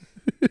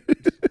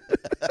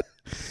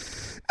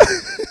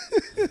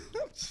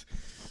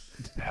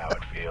 How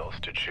it feels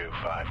to chew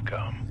 5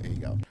 gum. There you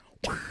go.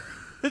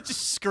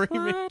 Just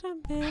screaming.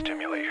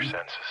 Stimulate your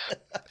senses.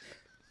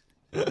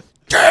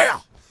 Yeah.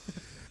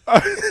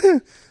 All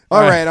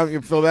right, you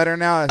feel better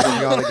now? I think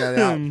you ought to get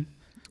out.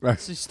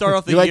 So you start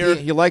off the You like, year.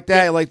 you like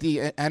that? You like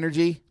the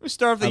energy? We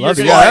start off the I year. love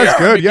it. getting Yeah, that's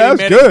good. making Yeah,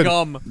 that's mad at good.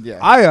 Gum.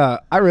 Yeah.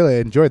 I really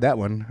enjoyed that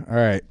one. All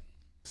right.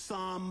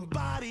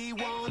 Somebody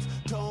once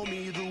told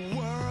me the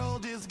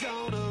world is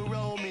gonna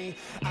roll me.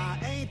 I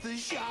ain't the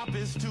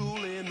sharpest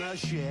tool in the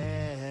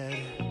shed.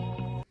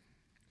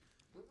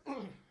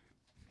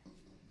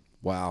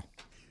 Wow.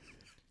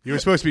 You were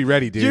supposed to be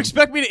ready, dude. Do you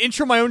expect me to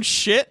intro my own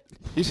shit?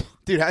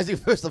 Dude, how's he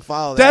supposed to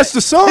follow that? That's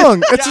the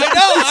song. It's Yeah, I a-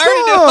 know. it's a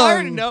I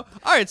already song. know.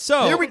 All right,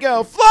 so Here we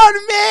go. Florida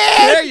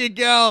Man! There you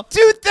go.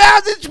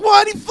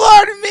 2020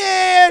 Florida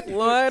Man!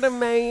 Florida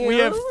man. We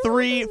have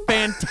 3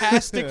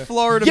 fantastic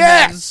Florida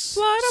Yes!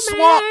 men.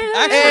 Swamp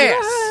Actually,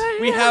 ass!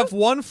 we have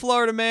 1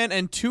 Florida man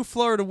and 2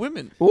 Florida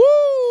women. Woo!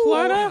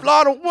 Florida.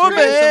 Florida woman!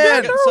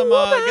 Getting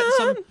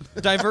some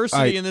diversity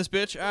All right. in this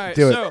bitch. All right,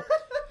 Do it. so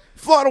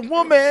Florida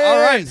woman!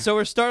 all right, so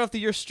we're starting off the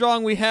year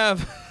strong. We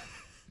have.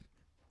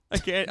 I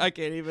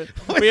can't even.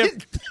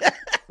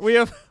 We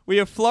have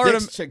Florida.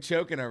 Dick's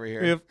choking over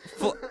here. We have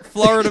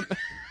Florida.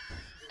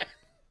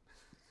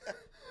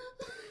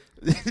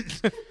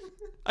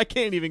 I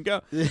can't even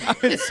go.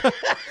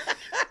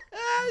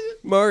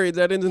 Maury,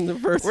 that isn't the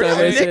first Where time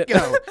I did said Nick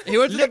go? He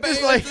went to the, Nick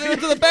is like- he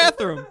went to the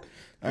bathroom.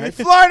 All right,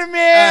 Florida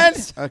Man!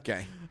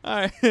 Okay.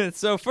 All right,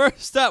 so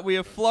first up, we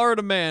have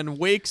Florida man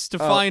wakes to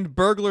find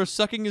burglar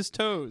sucking his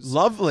toes.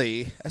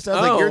 Lovely. That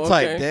sounds Oh, like your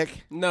type, okay.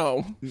 Dick.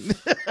 no.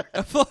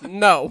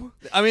 No.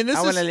 I mean, this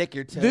I is want to lick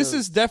your toes. this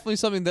is definitely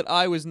something that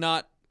I was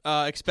not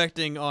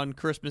expecting on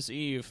Christmas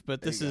Eve,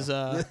 but this is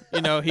his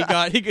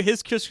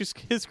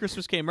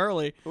Christmas came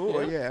early. Oh,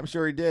 yeah, I'm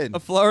sure he did. A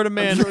Florida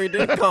man, Sure he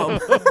did come.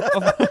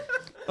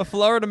 a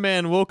Florida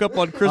man woke up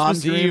on I'm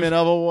Christmas dreaming Eve.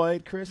 of a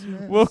white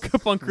Christmas. Woke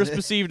up on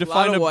Christmas Eve to Lot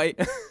find of white.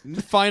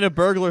 to find a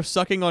burglar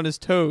sucking on his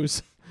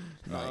toes.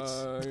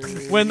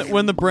 When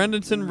the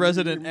Brendanton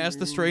resident asked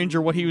the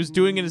stranger what he was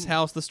doing in his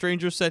house, the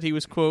stranger said he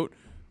was quote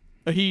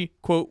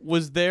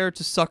was there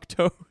to suck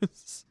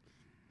toes.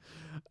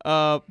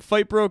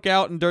 Fight broke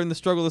out, and during the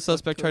struggle, the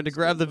suspect tried to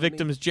grab the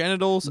victim's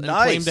genitals and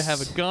claimed to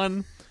have a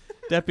gun.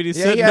 Deputies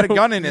Yeah, said he had a no,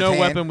 gun in his no hand.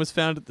 weapon was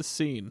found at the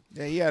scene.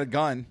 Yeah, he had a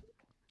gun.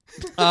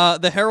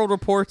 The Herald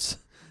reports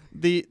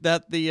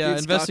that the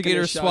Dude's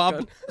investigator cocking a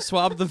shotgun.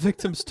 swabbed the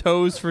victim's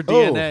toes for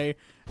DNA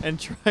and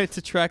tried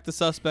to track the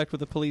suspect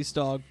with a police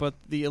dog, but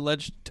the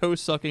alleged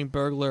toe-sucking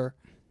burglar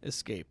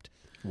escaped.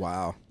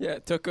 Wow. Yeah,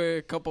 it took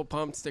a couple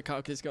pumps to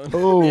cock his gun.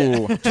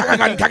 Oh.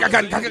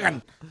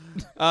 Gun.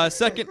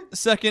 Second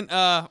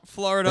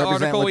Florida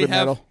Represent article liquid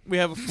metal. we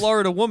have a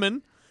Florida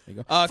woman.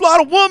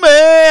 Florida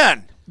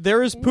woman!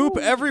 There is poop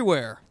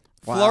everywhere.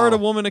 Wow. Florida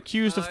woman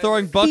accused of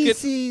throwing bucket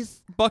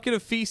Feces.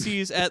 of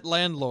feces at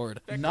landlord.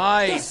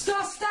 Nice.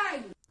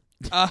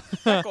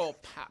 Feckle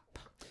pap.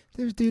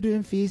 There's doo-doo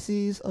and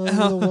feces on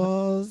the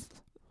walls.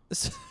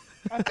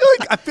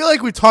 I feel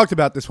like we talked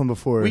about this one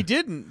before. We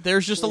didn't.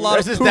 There's just a lot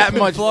There's of just poop that in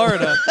much-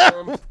 Florida.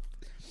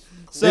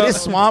 It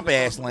is swamp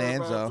ass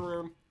land,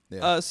 so.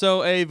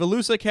 So a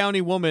Volusia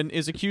County woman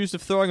is accused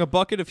of throwing a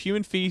bucket of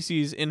human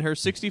feces in her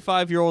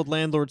 65-year-old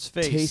landlord's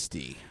face.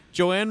 Tasty.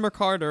 Joanne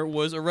McCarter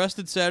was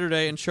arrested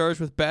Saturday and charged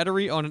with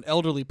battery on an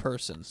elderly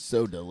person.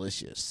 So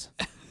delicious.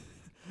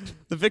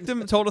 The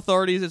victim told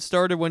authorities it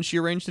started when she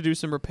arranged to do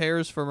some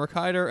repairs for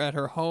McCarter at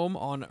her home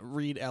on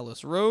Reed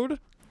Ellis Road.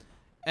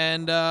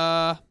 And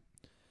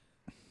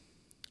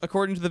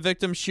according to the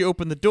victim, she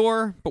opened the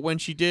door, but when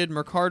she did,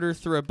 McCarter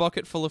threw a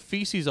bucket full of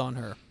feces on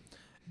her.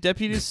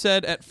 Deputies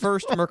said at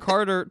first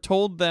McCarter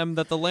told them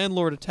that the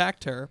landlord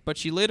attacked her, but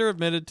she later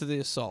admitted to the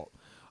assault.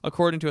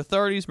 According to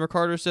authorities,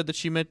 McCarter said that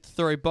she meant to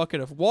throw a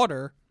bucket of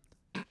water,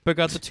 but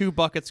got the 2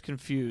 buckets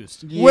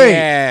confused. Wait,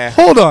 Yeah.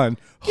 hold on.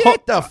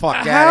 Get the fuck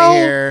out How- of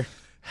here.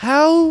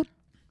 How?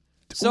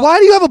 So- Why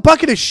do you have a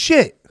bucket of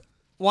shit?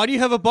 Why do you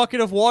have a bucket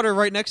of water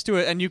right next to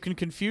it and you can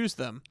confuse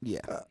them? Yeah.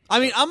 I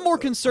mean, I'm more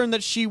concerned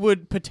that she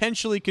would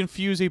potentially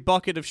confuse a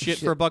bucket of shit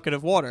for a bucket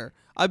of water.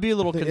 I'd be a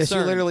little Is she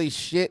concerned. literally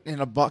shit in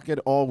a bucket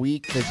all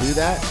week to do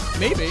that?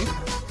 Maybe.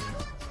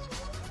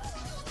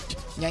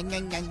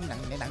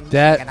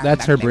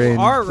 That's her brain.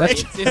 All right,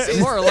 That's- this is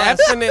More or less.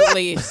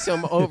 definitely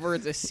some over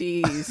the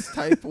seas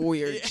type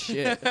weird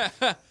shit.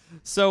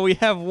 So we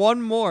have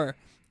one more,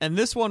 and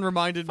this one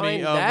reminded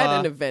Find me of. that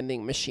in a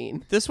vending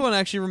machine. This one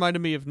actually reminded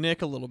me of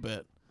Nick a little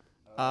bit.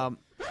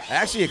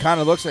 Actually, it kind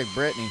of looks like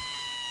Brittany.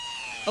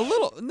 A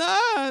little,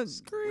 nah.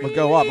 We'll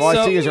go up. All I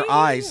So- see is her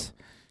eyes.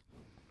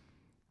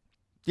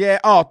 Yeah.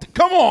 Oh,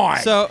 come on.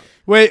 So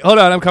Wait, hold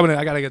on. I'm coming in.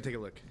 I gotta go take a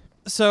look.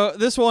 So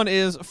this one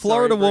is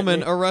Florida woman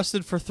Brittany.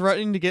 arrested for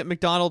threatening to get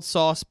McDonald's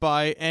sauce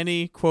by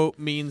any, quote,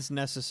 means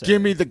necessary.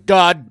 Give me the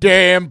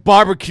goddamn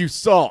barbecue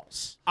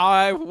sauce.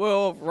 I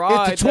will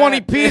ride. It's a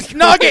 20-piece that-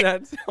 nugget.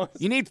 That's-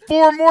 You need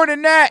 4 more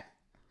than that.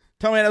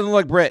 Tell me it doesn't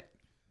look Brit.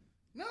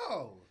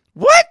 No,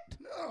 What?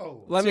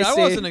 no, Let See, me I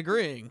see. wasn't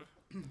agreeing.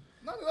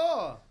 not at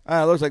all.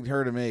 It looks like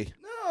her to me.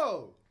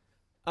 No.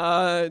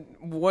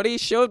 What he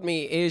showed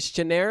me is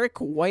generic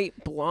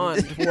white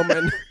blonde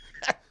woman.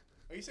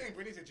 Are you saying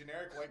Brittany's a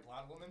generic white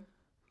blonde woman?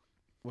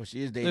 Well,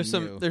 she is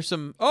dating There's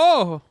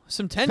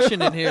some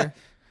tension in here.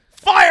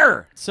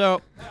 Fire!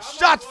 So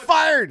Shots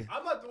fired!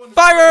 I'm not the one.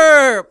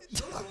 Fire!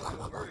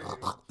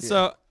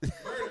 so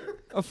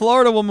a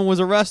Florida woman was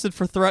arrested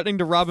for threatening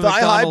to rob a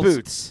Thigh-high McDonald's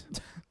boots.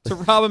 to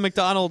rob a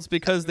McDonald's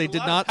because they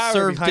did not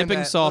serve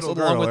dipping sauce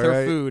along with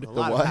her food. A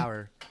lot what? of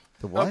power.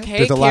 The what? Okay,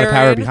 There's a lot of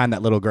power Karen. behind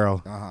that little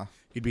girl. Uh-huh.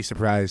 You'd be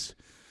surprised.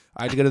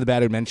 I had to go to the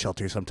battered men's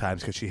shelter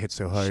sometimes because she hits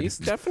so hard. She's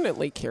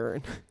definitely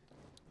Karen.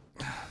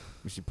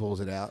 She pulls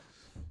it out.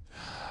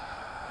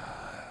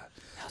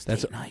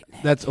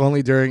 That's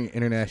only during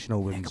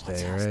International Women's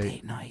Day,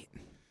 right? night.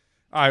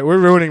 All right, we're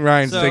ruining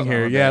Ryan's So- thing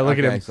here. Yeah, look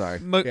at him. Sorry.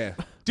 Ma- Yeah.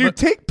 Dude,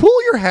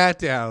 pull your hat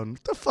down.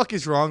 What the fuck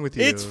is wrong with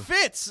you? It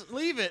fits.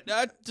 Leave it.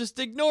 Just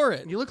ignore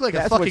it. You look like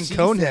That's a what fucking she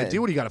conehead. said.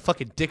 Dude, what, you got a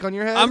fucking dick on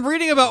your head? I'm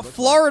reading about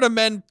Florida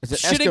men It's an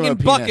shitting Eskimo in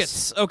penis.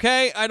 buckets,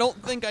 okay? I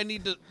don't think I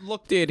need to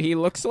look. Dude, he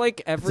looks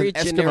like every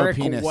It's an Eskimo generic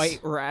penis. white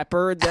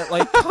rapper that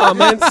like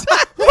comments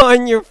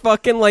on your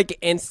fucking like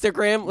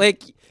Instagram.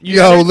 Like, you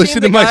Yo, ever seen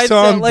listen the to my guys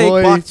song, that, like,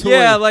 boy. Bok Choy.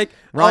 Yeah, like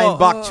Ryan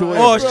Bok Choy.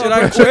 Oh, should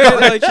I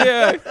quit? Like,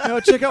 yeah, Yo,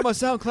 check out my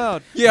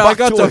SoundCloud. yeah, Bok I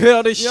got Choy. the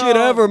hottest shit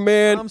ever,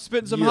 man. I'm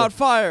spitting some Yeah. hot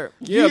fire.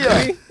 yeah,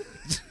 Yeah. baby.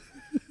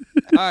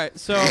 All right,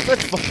 so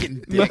Such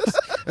fucking dicks.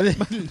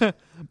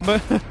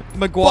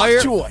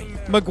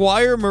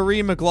 McGuire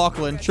Marie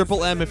McLaughlin,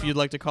 Triple M, if you'd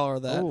like to call her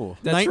that. Ooh.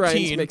 That's 19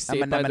 Ryan's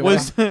mixtape, by the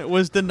way.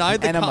 was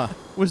denied the Enema.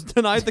 was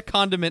denied the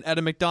condiment at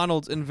a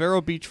McDonald's in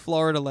Vero Beach,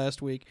 Florida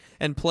last week,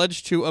 and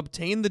pledged to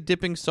obtain the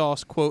dipping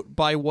sauce, quote,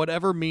 by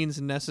whatever means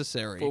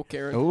necessary. Full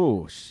Karen.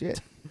 Oh, shit.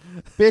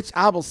 Bitch,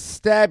 I will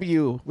stab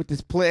you with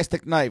this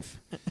plastic knife.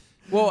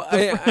 Well,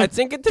 I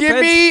think it Give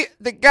depends. me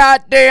the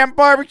goddamn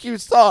barbecue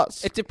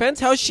sauce. It depends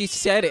how she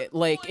said it.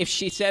 Like, if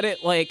she said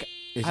it like,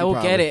 Yeah, she I will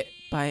probably- get it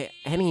by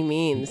any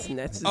means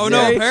necessary. Oh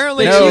no!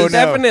 Apparently, Then No, she's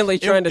no. definitely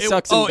trying to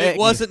suck some dick. It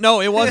wasn't. No,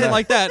 it wasn't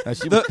like that. No,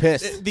 she was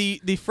pissed. The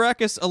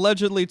fracas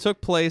allegedly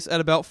took place at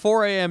about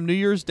 4 a.m. New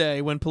Year's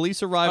Day when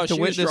police arrived Oh, to she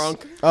was witness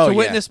drunk. Oh, to yeah.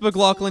 witness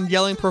McLaughlin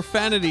yelling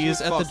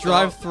profanities at the fucked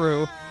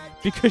drive-through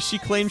because she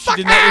claimed she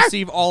did not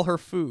receive all her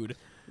food.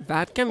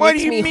 Vodka What do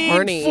makes you me mean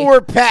horny. 4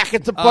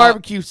 packets of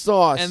barbecue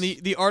sauce? And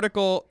the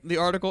article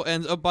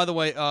ends. Oh, by the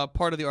way,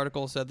 part of the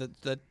article said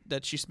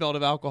that she smelled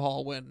of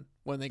alcohol when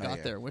they got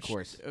yeah, there, of which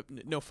course.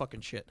 no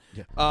fucking shit.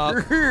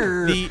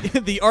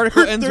 The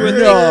article ends with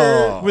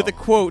No. with a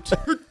quote.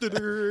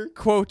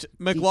 Quote: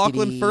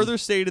 McLaughlin further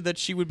stated that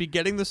she would be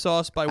getting the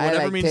sauce by I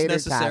whatever like means tater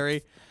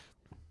necessary.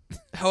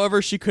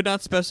 However, she could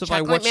not specify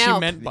Chocolate what she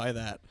milk. meant by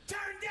that.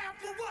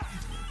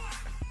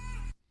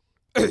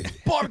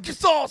 barbecue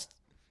sauce.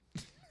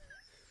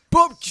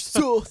 barbecue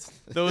sauce.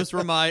 Those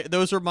were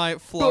my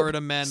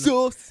Florida men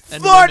Sauce.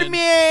 and Florida women.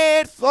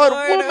 man. Florida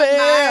woman.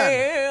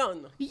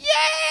 Man.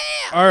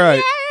 All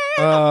right.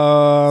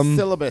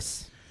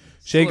 Syllabus.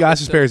 Shane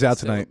Gostisbehere is out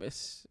tonight.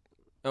 Syllabus.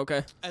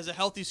 Okay. As a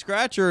healthy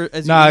scratch, or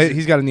as Nah, you-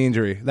 he's got a knee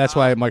injury. That's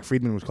why Mike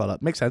Friedman was called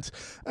up. Makes sense.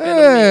 a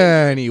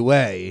knee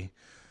Anyway,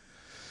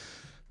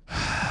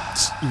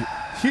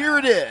 Here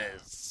it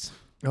is.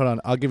 hold on.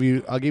 I'll give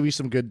you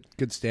some good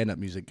stand up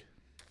music.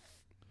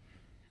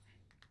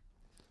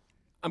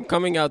 I'm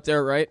coming out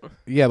there, right?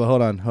 Yeah, but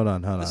hold on.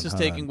 this is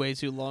taking way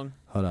too long.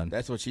 Hold on.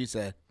 That's what she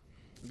said.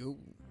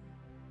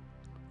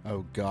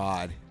 Oh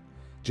God.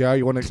 JR,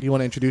 you want to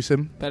introduce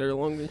him? Better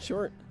long than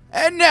short.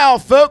 And now,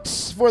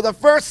 folks, for the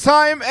first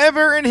time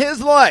ever in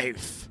his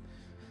life,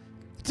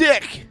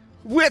 Dick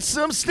with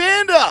some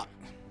stand-up.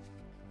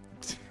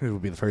 It will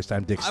be the first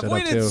time Dick I've stood up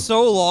waited too.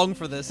 so long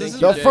for this. This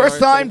is The JR, first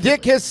time thank you.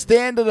 Dick has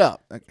standed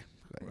up. All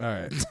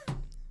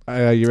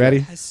right. You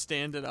ready? I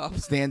stand it up.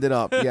 Stand it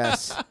up,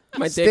 yes.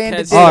 My dick Stand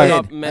has it All stood right.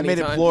 up I many made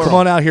it times. plural. Come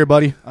on out here,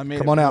 buddy. I made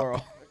Come it on out.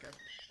 plural.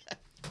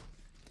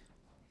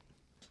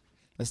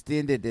 Let's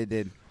stand it,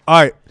 did.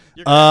 All right.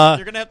 You're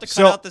gonna have to cut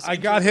so out this I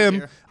intro got him.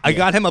 here. I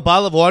got him a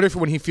bottle of water for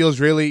when he feels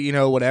really,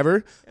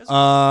 whatever.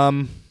 I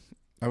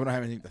don't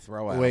have anything to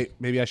throw out. Wait,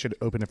 maybe I should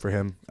open it for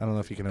him. I don't know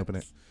if he can open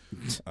it.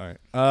 All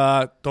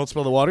right. Don't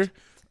spill the water.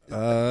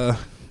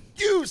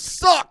 You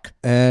suck.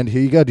 And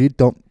here you go, dude.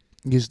 Don't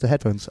use the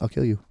headphones. I'll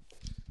kill you.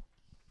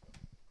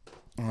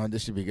 Oh,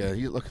 this should be good.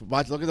 Look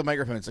at the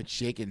microphone. It's like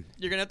shaking.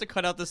 You're gonna have to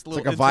cut out this It's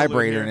little. like a interlude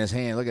vibrator here. in his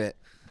hand. Look at it.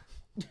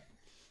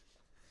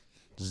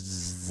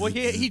 Well,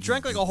 he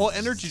drank like a whole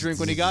energy drink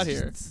when he got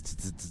here.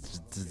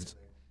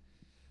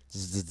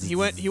 He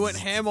went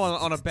ham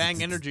on a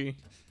Bang Energy.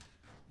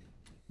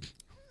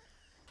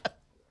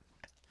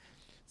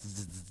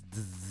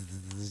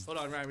 Hold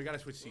on, Ryan. We gotta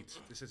switch seats.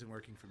 This isn't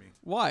working for me.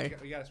 Why?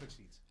 We gotta switch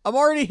seats. I'm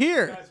already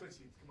here. Switch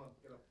seats. Come on,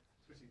 get up.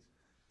 Switch seats.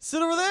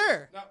 Sit over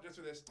there. No, just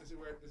for this. This is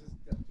where this is.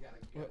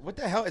 What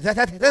the hell is that?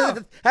 That's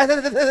how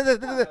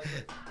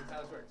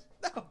this works.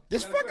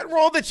 Just fucking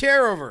roll the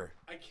chair over.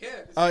 I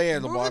can't. Oh yeah,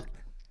 Lamar. It.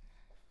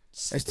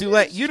 It's too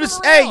late. You Turn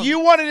just around.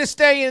 you wanted to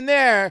stay in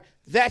there.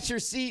 That's your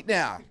seat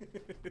now.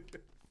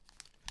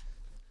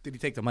 Did he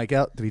take the mic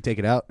out? Did he take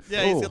it out?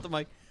 Yeah, he's Ooh. got the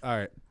mic. All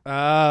right.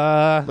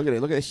 Look at it.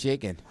 Look at it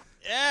shaking.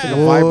 Yeah.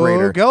 a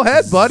vibrator. Go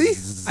ahead, buddy.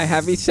 I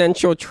have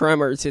essential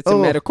tremors. It's a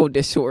medical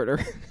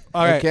disorder.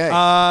 All right. Okay.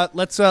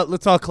 Let's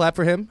all clap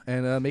for him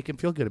and make him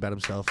feel good about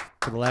himself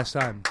for the last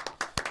time.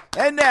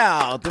 And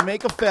now to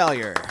make a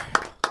failure.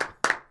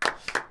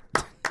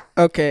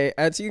 Okay,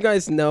 as you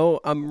guys know,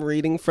 I'm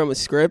reading from a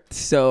script,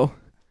 so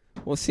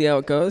we'll see how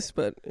it goes.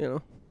 But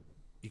you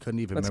couldn't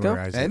even Let's go.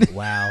 memorize it.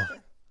 Wow.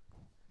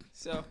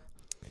 so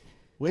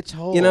Which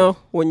hole?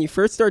 when you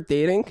first start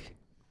dating,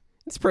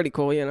 it's pretty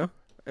cool.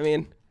 I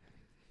mean,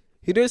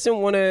 who doesn't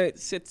want to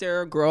sit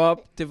there, grow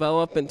up,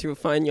 develop into a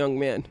fine young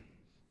man?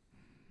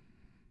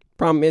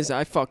 Problem is,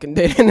 I fucking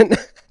didn't.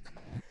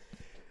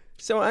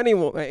 So,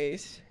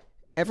 anyways,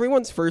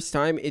 everyone's first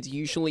time is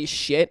usually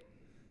shit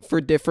for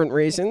different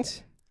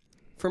reasons.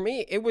 For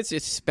me, it was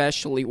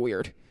especially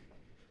weird.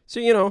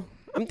 So,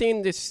 I'm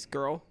dating this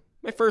girl,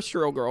 my first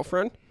real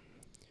girlfriend.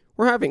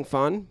 We're having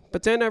fun,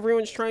 but then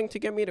everyone's trying to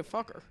get me to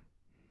fuck her.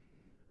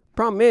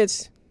 Problem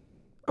is,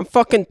 I'm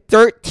fucking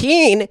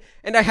 13,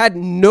 and I had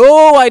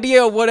no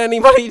idea what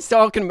anybody's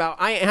talking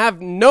about. I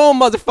have no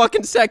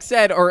motherfucking sex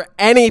ed or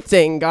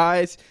anything,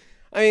 guys.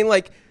 I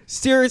mean,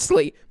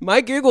 seriously,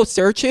 my Google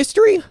search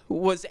history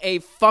was a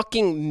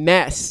fucking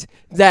mess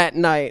that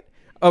night,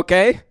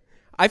 okay?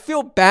 I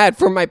feel bad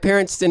for my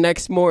parents the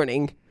next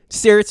morning.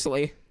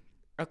 Seriously.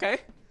 Okay?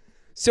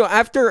 So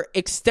after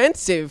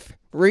extensive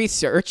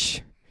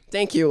research,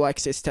 thank you,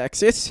 Alexis,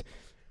 Texas,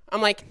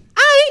 I'm like,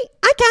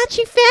 I got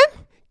you, fam.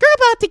 Girl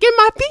about to get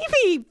my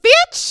BB,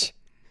 bitch.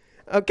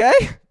 Okay?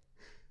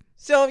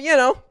 So,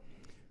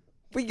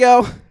 we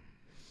go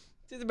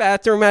to the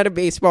bathroom at a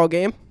baseball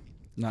game.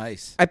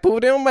 Nice. I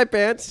put it on my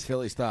pants.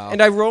 Philly style.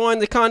 And I roll on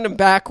the condom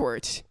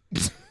backwards.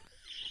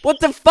 What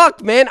the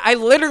fuck, man? I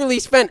literally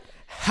spent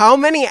how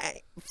many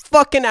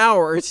fucking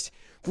hours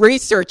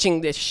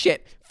researching this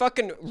shit?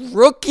 Fucking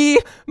rookie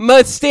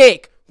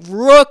mistake.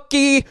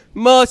 Rookie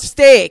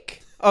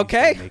mistake.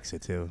 Okay? Makes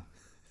it too.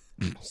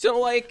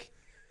 So,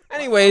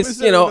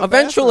 anyways,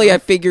 eventually I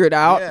figure it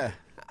out. Yeah.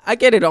 I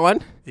get it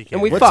on.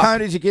 And we What fuck. time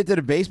did you get to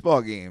the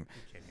baseball game?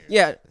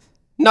 Yeah.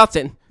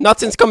 Nothing.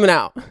 Nothing's coming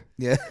out.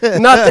 Yeah.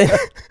 Nothing.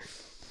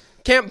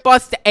 Can't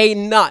bust a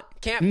nut.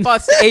 Can't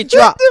bust a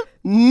drop.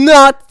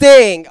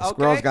 Nothing. Okay?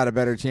 Squirrel's got a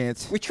better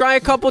chance. We try a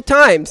couple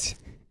times.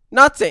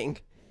 Nothing.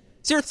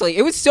 Seriously,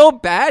 it was so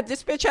bad.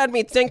 This bitch had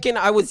me thinking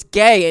I was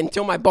gay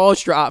until my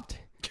balls dropped.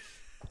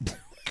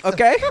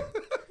 Okay?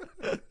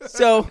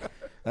 So,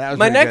 That was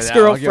my pretty next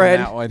good. I'll give him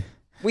girlfriend, that one.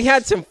 we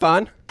had some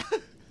fun.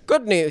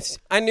 Good news.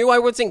 I knew I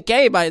wasn't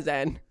gay by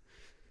then.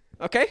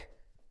 Okay?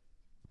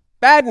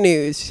 Bad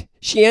news.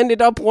 She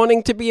ended up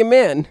wanting to be a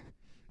man.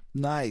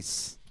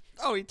 Nice.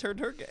 Oh, he turned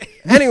her gay.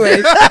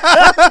 Anyways,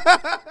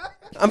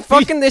 I'm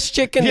fucking this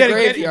chick in the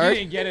graveyard. You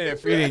didn't get it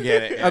if you didn't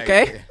get it.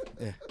 Okay?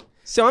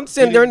 So I'm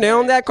sitting there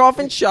nailing that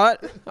coffin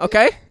shut.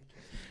 Okay?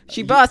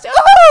 She busts.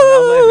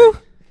 Oh!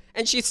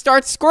 And she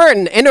starts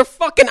squirting, and her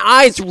fucking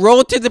eyes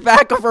roll to the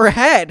back of her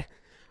head.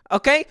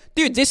 Okay?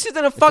 Dude, this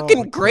isn't a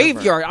fucking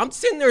graveyard. I'm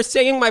sitting there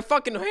saying my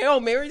fucking Hail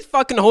Marys,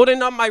 fucking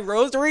holding up my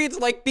rosaries,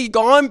 be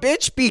gone,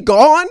 bitch, be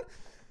gone.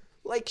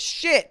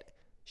 Shit.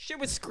 Shit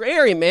was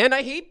scary, man.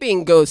 I hate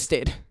being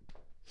ghosted.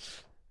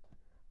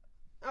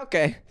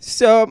 Okay,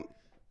 so,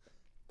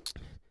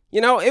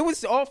 it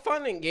was all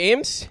fun and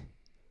games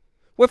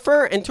with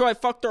her until I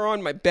fucked her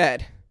on my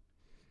bed.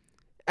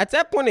 At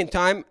that point in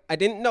time, I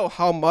didn't know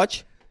how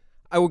much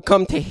I would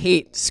come to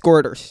hate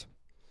squirters.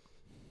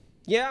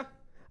 Yeah,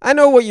 I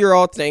know what you're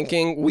all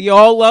thinking. We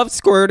all love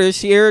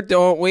squirters here,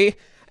 don't we?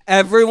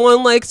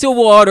 Everyone likes a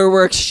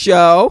waterworks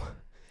show.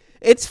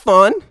 It's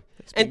fun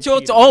until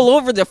it's all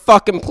over the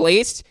fucking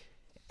place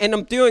and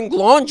I'm doing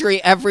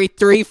laundry every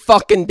 3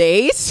 fucking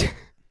days.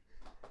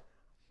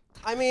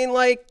 I mean,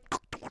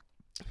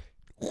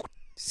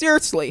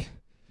 seriously,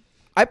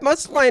 I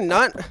bust my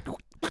nut,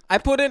 I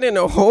put it in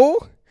a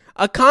hole,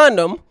 a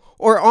condom,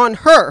 or on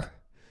her.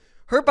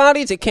 Her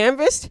body's a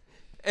canvas,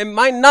 and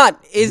my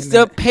nut is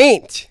the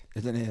paint.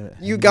 Isn't it?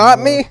 You got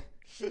me?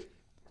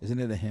 Isn't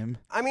it a him?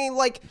 I mean,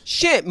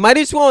 shit, might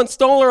as well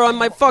install her on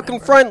my fucking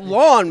front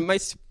lawn. My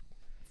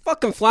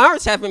Fucking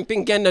flowers haven't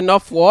been getting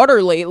enough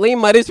water lately.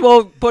 Might as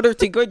well put her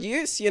to good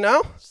use, you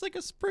know? It's like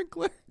a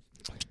sprinkler.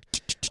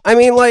 I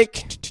mean, like,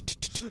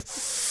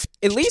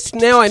 at least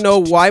now I know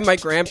why my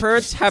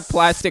grandparents have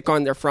plastic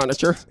on their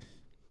furniture.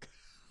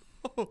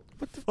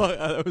 What the fuck?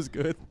 That was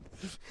good.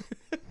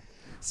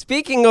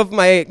 Speaking of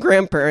my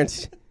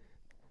grandparents,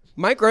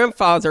 my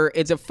grandfather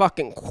is a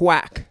fucking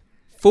quack.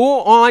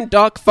 Full-on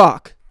duck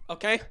fuck,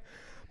 okay?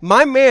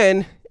 My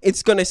man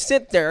is going to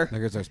sit there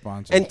There's our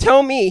sponsor. and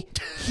tell me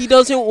he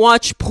doesn't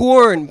watch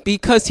porn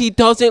because he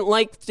doesn't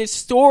like the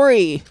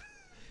story.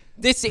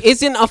 This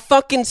isn't a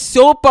fucking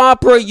soap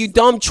opera, you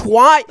dumb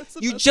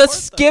twat. You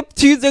just skip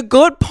to the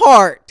good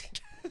part.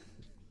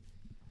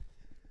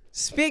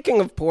 Speaking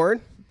of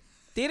porn,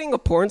 dating a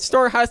porn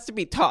star has to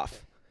be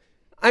tough.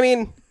 I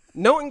mean,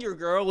 knowing your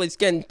girl is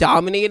getting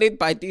dominated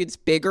by dudes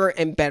bigger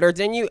and better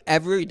than you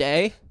every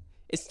day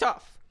is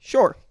tough,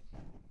 sure.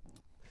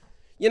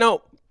 You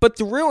know, but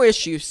the real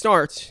issue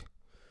starts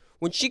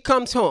when she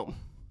comes home.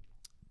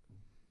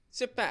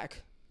 Sit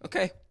back,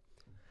 okay?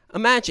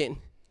 Imagine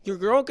your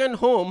girl getting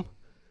home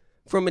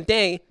from a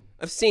day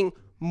of seeing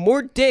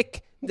more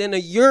dick than a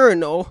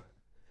urinal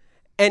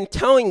and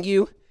telling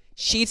you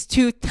she's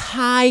too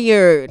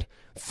tired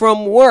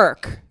from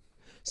work.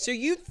 So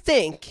you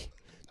think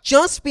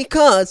just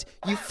because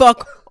you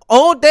fuck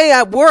all day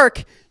at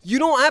work, you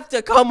don't have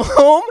to come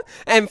home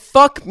and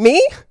fuck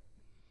me?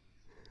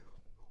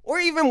 Or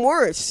even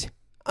worse,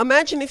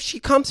 imagine if she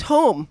comes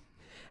home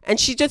and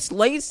she just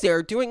lays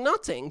there doing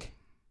nothing.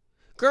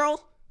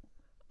 Girl,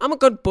 I'm a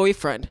good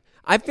boyfriend.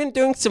 I've been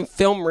doing some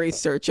film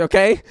research,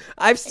 okay?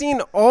 I've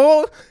seen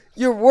all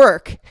your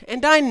work,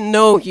 and I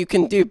know you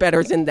can do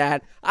better than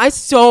that. I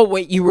saw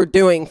what you were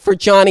doing for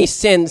Johnny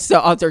Sins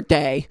the other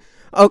day,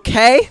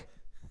 okay?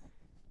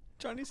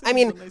 Johnny Sins I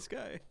mean, is a nice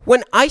guy.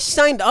 when I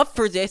signed up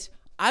for this,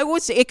 I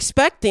was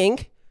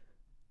expecting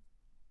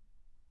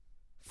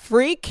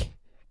freak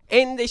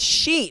in the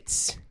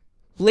sheets,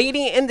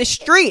 lady in the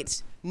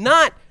streets,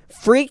 not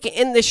freak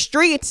in the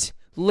streets,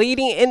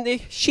 lady in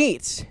the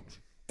sheets.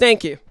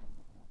 Thank you.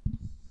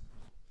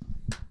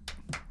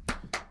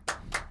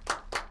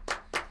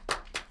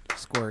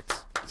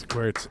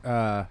 Squirts.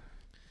 I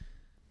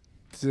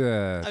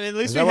mean, at Is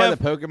least that we why have.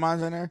 the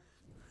Pokemon's in there?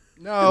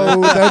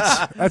 No,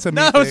 that's a me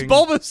No, it's thing.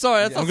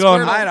 Bulbasaur. That's I'm not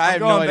going. Squirtle. I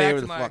have no going idea back what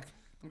to the my- fuck.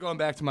 I'm going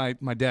back to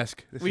my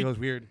desk. This We- feels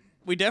weird.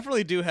 We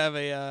definitely do have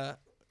a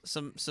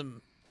some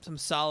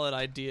solid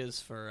ideas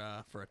for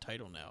a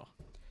title now.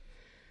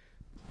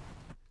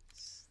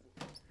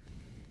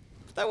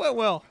 That went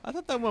well. I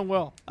thought that went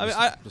well. I mean,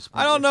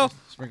 I don't know.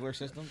 Sprinkler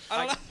systems?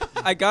 I don't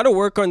know. I gotta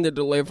work on the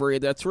delivery.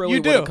 That's really You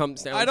what do. it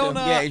comes down I don't to.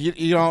 know. Yeah,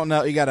 you don't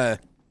know. You gotta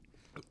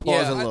pause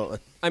Yeah, a little.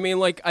 I mean,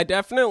 like, I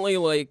definitely,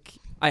 like,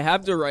 I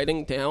have the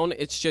writing down.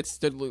 It's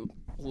just the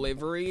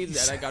delivery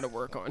that I gotta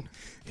work on.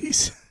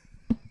 He's.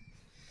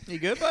 You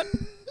good, bud?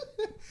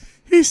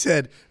 He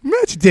said,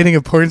 imagine dating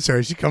a porn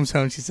star. She comes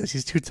home and she says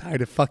she's too tired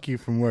to fuck you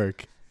from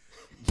work.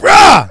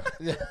 Bruh!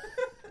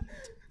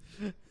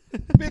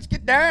 Bitch,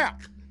 get down.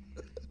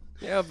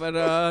 Yeah, but,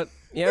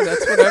 yeah,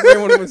 that's what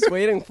everyone was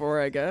waiting for,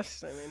 I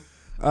guess. I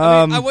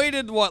mean, I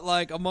waited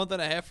like a month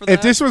and a half for that.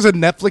 If this was a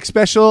Netflix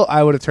special,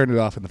 I would have turned it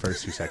off in the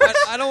first 2 seconds.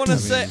 I don't want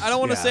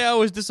to say I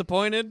was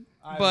disappointed,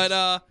 but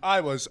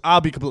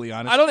I'll be completely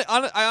honest.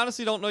 I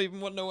honestly don't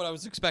know what I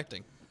was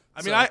expecting.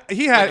 I mean,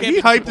 he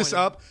hyped this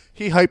up.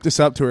 He hyped this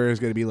up to where it was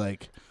going to be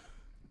like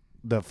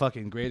the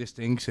fucking greatest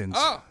thing since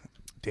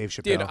Dave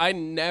Chappelle. dude, I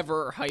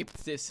never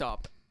hyped this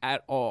up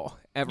at all,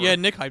 ever. Yeah,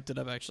 Nick hyped it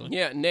up actually.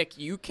 Yeah, Nick,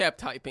 you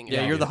kept hyping it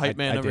Yeah, up. you're the I hype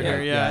man over did. here.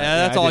 Yeah, Yeah,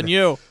 that's I on did.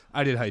 you.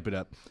 I did hype it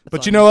up,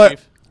 but on you you, know what?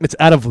 Steve. It's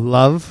out of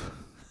love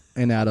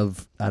and out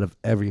of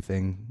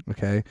everything.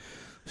 Okay,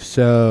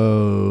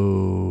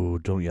 so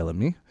don't yell at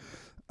me.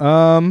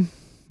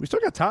 We still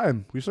got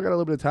time. We still got a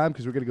little bit of time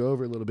because we're gonna go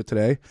over a little bit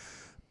today.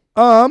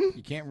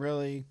 You can't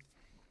really.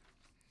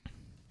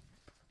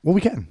 Well,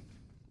 we can.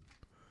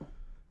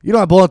 You don't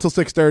have bowl until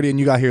 6:30, and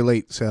you got here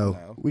late, so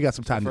No. we got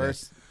some time today.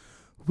 First,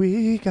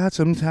 We got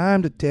some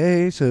time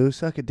today, so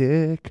suck a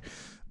dick.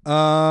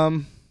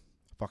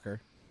 fucker.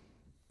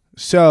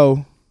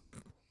 So,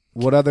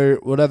 what other?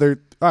 All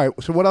right.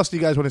 So, what else do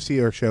you guys want to see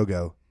our show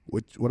go?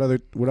 What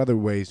other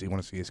ways do you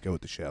want to see us go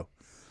with the show?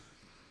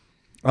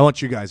 I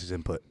want you guys'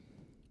 input.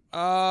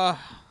 I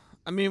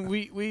mean,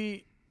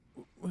 we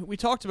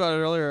talked about it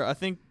earlier. I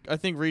think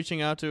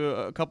reaching out to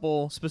a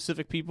couple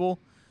specific people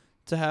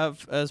to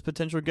have as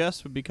potential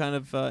guests would be kind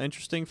of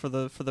interesting for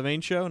the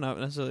main show, not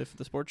necessarily for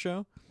the sports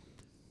show.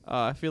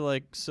 I feel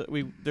like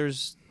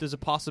there's a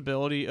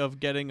possibility of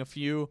getting a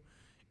few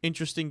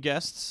interesting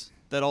guests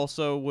that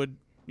also would,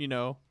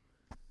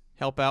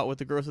 help out with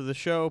the growth of the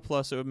show.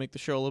 Plus, it would make the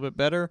show a little bit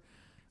better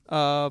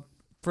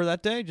for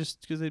that day,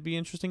 just because they'd be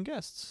interesting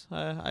guests.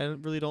 I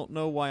really don't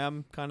know why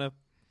I'm kind of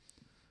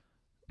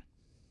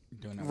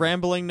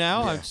rambling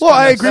now. I'm just Well,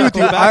 I kinda agree with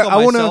you. circling back on I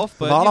want to. myself,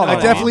 but you know what I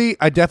mean.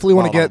 I definitely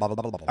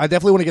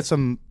want to get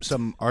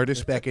some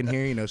artists back in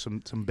here.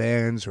 Some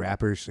bands,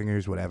 rappers,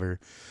 singers, whatever.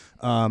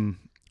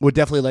 would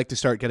definitely like to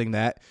start getting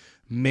that.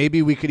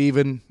 Maybe we could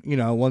even,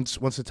 once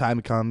the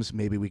time comes,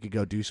 maybe we could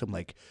go do some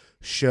like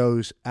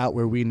shows out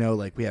where we know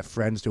like we have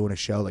friends doing a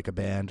show, like a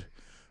band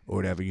or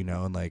whatever,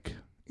 and like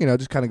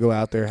just kind of go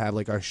out there, have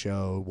like our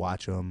show,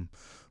 watch them,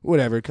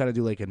 whatever, kind of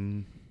do like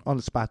an on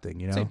the spot thing,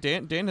 Say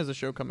Dan has a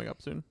show coming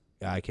up soon.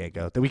 Yeah, I can't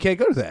go. Then we can't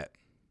go to that.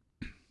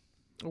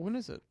 Oh, when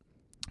is it?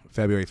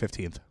 February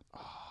 15th.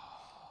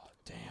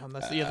 Damn,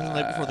 that's the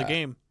night before the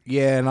game.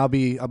 Yeah, and I'll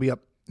be up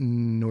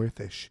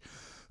northish.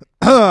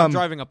 I'm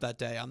driving up that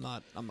day. I'm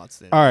not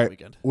staying All the right.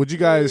 weekend. Would you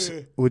guys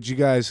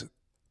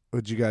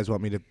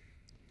want me to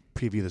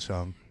preview the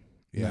song?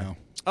 Yeah. No.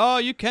 Oh,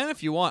 you can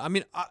if you want. I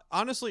mean,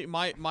 honestly,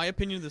 my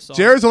opinion of the song.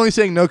 Jared's only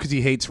saying no because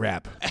he hates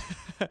rap.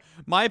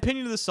 My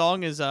opinion of the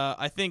song is,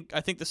 I think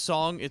the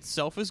song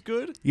itself is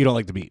good. You don't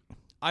like the beat.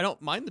 I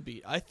don't mind the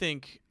beat. I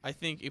think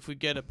if we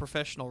get a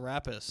professional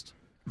rapist,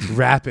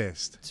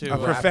 A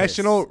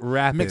professional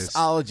rapist.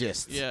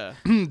 Mixologist. yeah,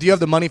 Do you have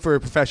the money for a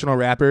professional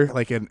rapper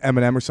like an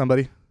Eminem or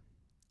somebody?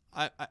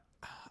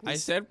 I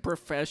said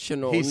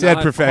professional. He said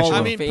not professional.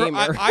 Hall I of mean,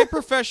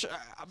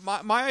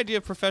 Famer. my idea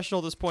of professional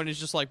at this point is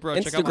just like, bro,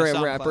 check out my Instagram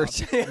SoundCloud.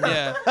 rappers.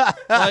 Yeah,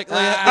 like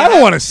I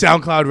don't want a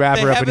SoundCloud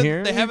rapper up in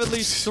here. They have at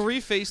least 3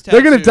 face tattoos.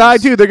 They're gonna die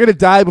too. They're gonna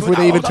die before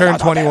they even turn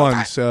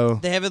 21. So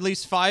They have at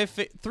least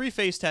 3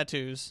 face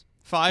tattoos.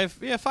 5,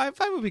 yeah, 5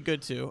 would be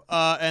good too.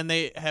 And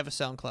they have a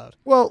SoundCloud.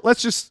 well,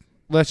 let's just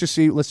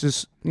see. Let's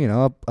just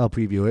I'll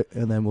preview it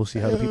and then we'll see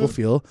how the people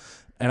feel.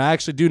 And I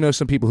actually do know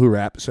some people who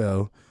rap.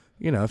 So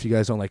if you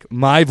guys don't like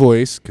my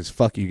voice, because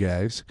fuck you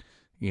guys,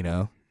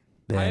 then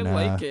I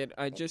like it.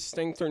 I just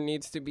think there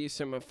needs to be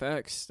some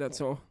effects.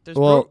 That's all.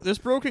 There's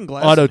broken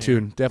glass. Auto in here.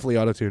 tune, definitely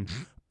auto tune.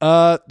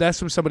 That's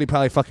from somebody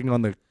probably fucking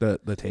on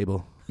the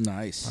table.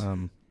 Nice.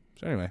 So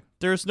anyway,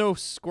 There's no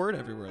squirt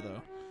everywhere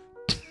though.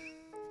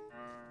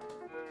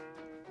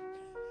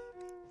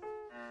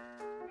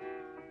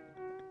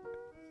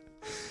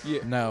 Yeah.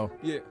 No.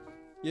 Yeah.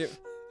 Yeah.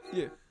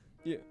 Yeah.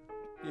 Yeah.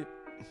 Yeah.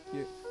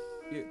 Yeah.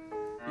 Yeah.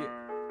 Yeah.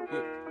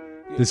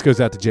 Yeah. this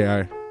goes out to Jr.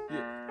 Yeah.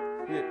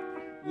 Yeah.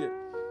 Yeah.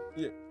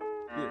 Yeah.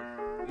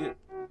 Yeah.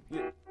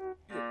 Yeah.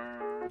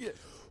 Yeah.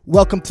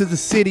 Welcome to the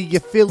city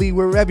of Philly,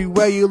 where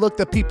everywhere you look,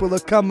 the people are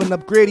coming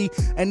up gritty.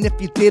 And if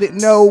you didn't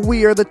know,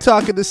 we are the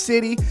talk of the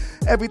city.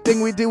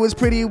 Everything we do is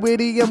pretty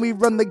witty, and we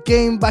run the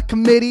game by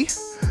committee.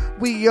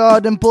 We are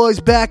them boys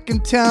back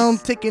in town,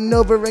 taking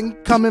over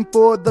and coming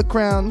for the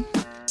crown.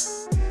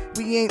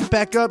 We ain't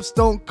backups,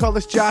 don't call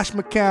us Josh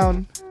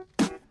McCown.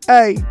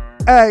 Hey,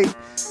 hey.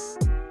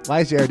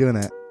 Why is JR doing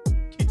that?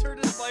 He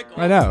turned his mic off.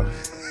 I know.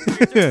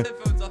 He turned his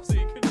headphones off so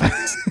you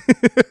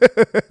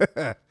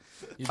couldn't.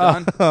 You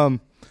done?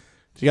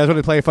 Do you guys want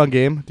to play a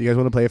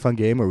fun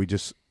game? Or we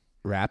just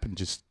rap and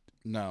just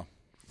No.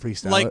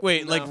 freestyle Like it?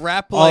 wait, like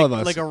rap All of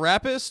us. like a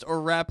rapist,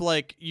 or rap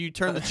like you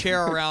turn the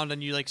chair around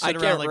and you like I sit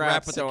around can't like rap,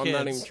 rap with so the I'm kids.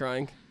 not even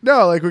trying.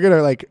 No, like we're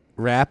gonna like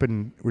rap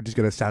and we're just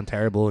gonna sound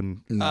terrible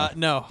and.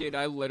 No, Dude,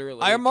 I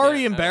literally. I am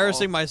already can't at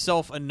embarrassing all.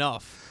 myself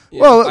enough.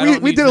 Yeah. Well, I we,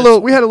 don't we need did a this.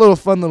 little. We had a little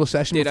fun little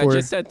session Dude, before. I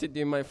just had to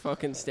do my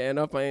fucking stand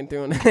up. I ain't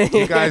doing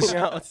anything guys-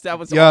 else. That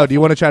was Yo, awful. do you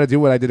want to try to do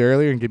what I did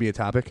earlier and give me a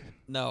topic?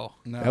 No,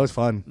 That was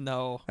fun.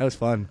 no. That was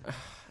fun.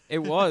 It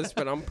was,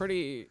 but I'm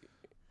pretty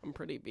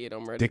beat.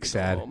 I'm ready. Dick's to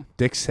go sad. home.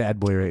 Dick's sad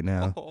boy right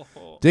now.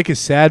 Oh, Dick is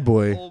sad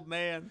boy. old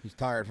man. He's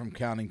tired from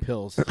counting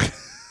pills.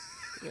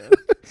 Yeah. One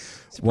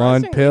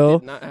Surprisingly, pill,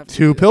 did not have to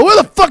 2 do pill. Where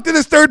the fuck did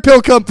this 3rd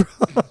pill come from?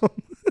 that.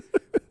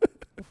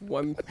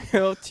 1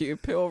 pill, 2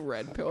 pill,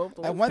 red pill,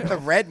 blue I want pill.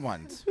 the red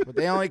ones, but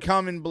they only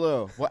come in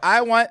blue. Well,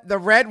 I want the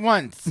red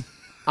ones.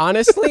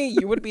 Honestly,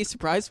 you would be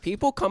surprised.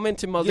 People come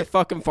into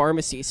motherfucking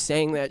pharmacies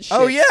saying that shit.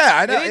 Oh yeah,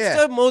 I know. It's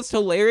Yeah. the most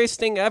hilarious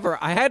thing ever.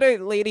 I had a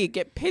lady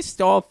get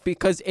pissed off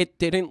because it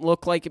didn't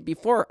look like it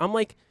before. I'm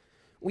like,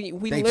 we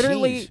They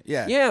literally, change.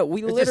 Yeah.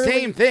 we It's literally, the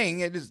same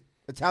thing.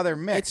 It's how they're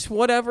mixed. it's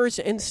whatever's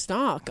in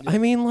stock. I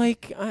mean,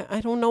 like,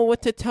 I don't know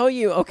what to tell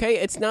you. Okay,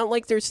 it's not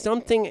like there's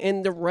something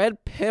in the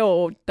red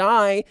pill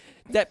dye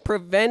that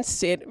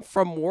prevents it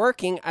from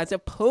working, as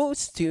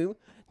opposed to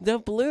the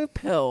blue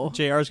pill.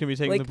 JR's gonna be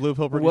taking Like, the blue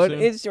pill pretty what soon.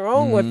 is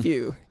wrong with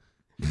you?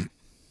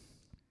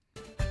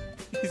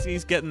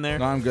 He's getting there.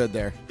 No, I'm good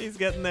there. He's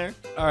getting there.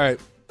 All right.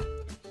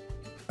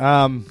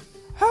 Holy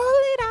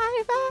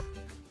diver.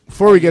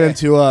 Before we get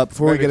into Better be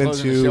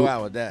closing the show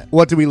out with that.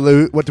 what do we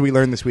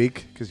learn this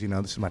week? Because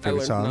this is my I favorite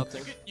learned song.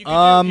 nothing.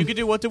 You could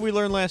do what did we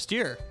learn last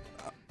year?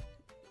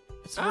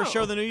 It's the first Oh.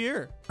 show of the new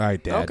year. All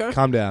right, Dad, Okay.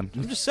 calm down.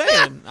 I'm just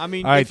saying. I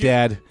mean, All right, if you-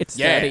 Dad. It's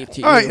Yeah. daddy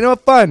to you. All right, you know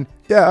what? Fun.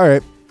 Yeah, all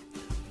right.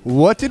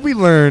 What did we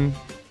learn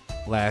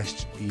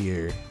last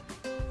year?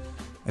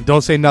 And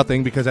don't say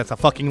nothing because that's a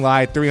fucking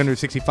lie.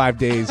 365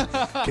 days.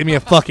 Give me a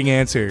fucking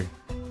answer.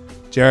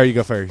 Jared, you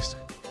go first.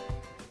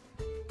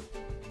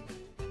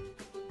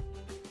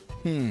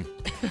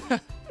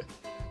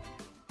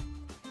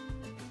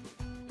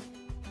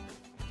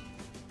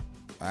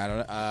 I don't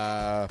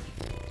know.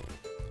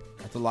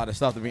 That's a lot of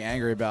stuff to be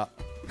angry about.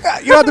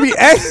 You don't have to be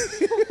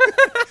angry.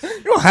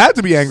 You don't have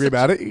to be angry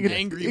about it. You can,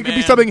 Angry it could be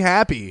man. something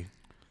happy.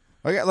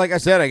 Like I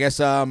said, I guess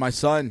my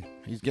son,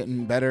 He's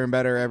getting better and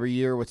better every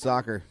year with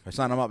soccer. I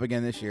signed him up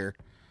again this year.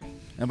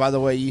 And by the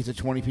way, he eats a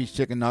 20-piece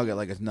chicken nugget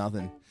like it's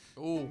nothing.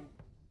 Ooh.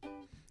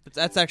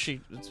 That's actually...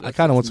 I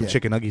kind of want some Yeah.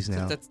 chicken nuggies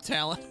now. That's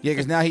talent. Yeah,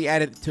 because now he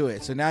added to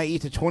it. So now he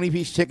eats a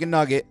 20-piece chicken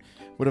nugget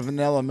with a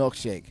vanilla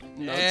milkshake.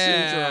 Nuts Yeah.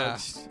 and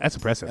drugs. That's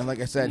impressive. And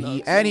like I said,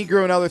 Nuts. he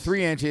grew another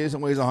 3 inches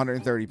and weighs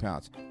 130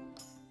 pounds.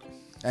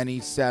 And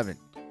he's 7.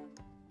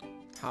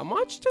 How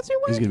much does he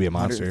He's weigh? gonna be a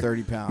monster.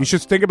 130 pounds. You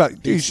should think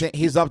about. Dude,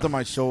 He's up to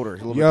my shoulder.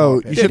 He's a little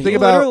Yo, bit you tall. should Dude, think he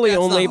about. literally That's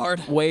not only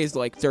hard. weighs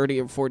like 30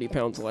 or 40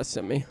 pounds less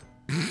than me.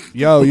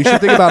 Yo, you should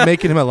think about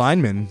making him a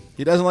lineman.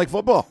 He doesn't like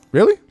football.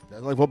 Really?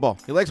 Doesn't like football.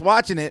 He likes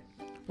watching it.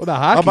 What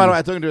about hockey? Oh, by the way,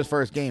 I took him to his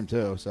first game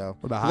too. So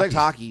What about he likes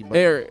hockey. But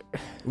There,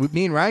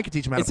 Me and Ryan could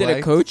teach him how is to it play.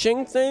 a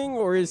coaching thing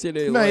or is it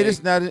a no,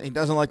 like, he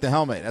doesn't like the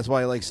helmet. That's why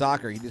he likes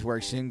soccer. He just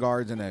wears shin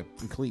guards and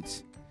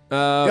cleats.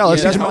 Yeah,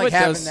 let's he teach doesn't him like helmet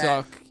having does that.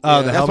 suck. Oh, Yeah.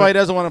 the That's helmet. why he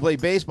doesn't want to play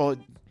baseball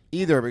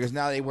either, because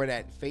now they wear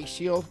that face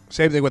shield.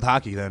 Same thing with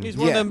hockey then. He's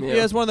one of them. Yeah. He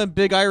has one of them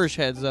big Irish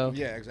heads, though.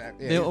 Yeah,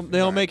 exactly. They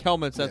don't make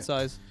helmets that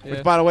size. Yeah.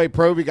 Which, by the way,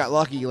 Proby got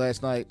lucky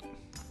last night.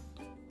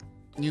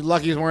 You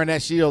lucky he's wearing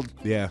that shield.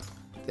 Yeah.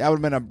 That would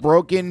have been a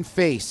broken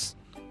face.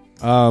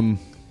 Ryan,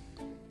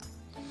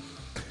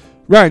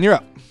 you're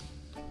up.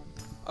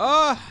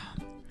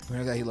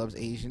 Remember that he loves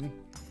Asian.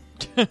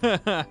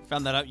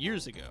 Found that out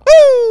years ago.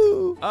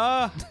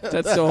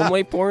 That's the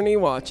only porn he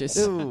watches.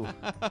 Ooh.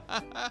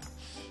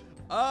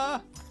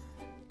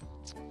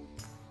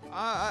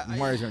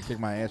 Mario's gonna kick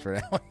my ass for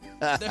that one.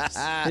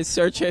 His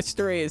search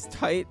history is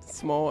tight,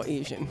 small,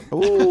 Asian.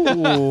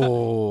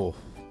 Ooh.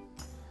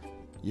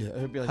 Yeah,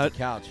 it would be like How- the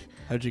couch.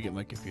 How'd you get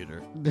my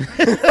computer?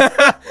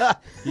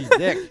 He's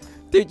dick.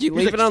 Dude, you He's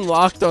leave like- it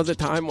unlocked all the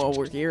time while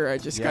we're here. I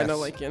just kind Yes. of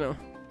like,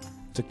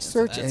 It's a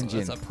search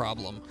engine. That's a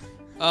problem.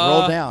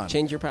 Roll down.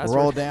 change your password.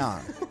 Roll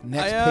down.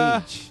 Next I,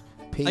 page.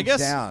 Page I guess-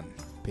 down.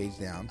 Page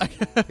down.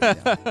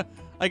 Page down.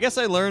 I guess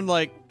I learned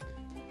like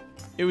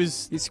it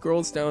was He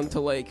scrolls down to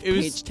like It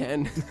was- page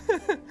 10.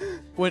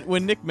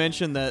 when Nick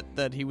mentioned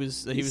that he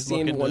was He's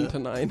looking seen 1 to to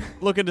 9.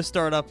 looking to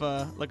start up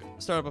a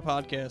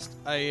podcast.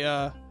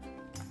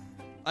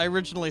 I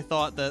originally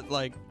thought that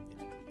like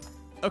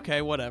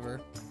okay, whatever.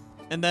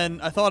 And then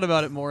I thought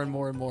about it more and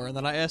more and more, and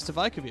then I asked if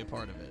I could be a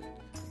part of it.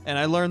 And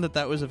I learned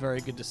that was a very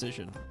good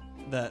decision.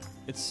 That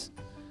it's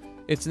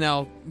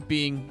now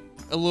being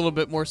a little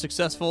bit more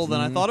successful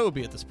than I thought it would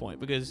be at this point,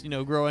 because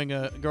growing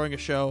a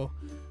show,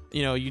 a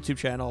YouTube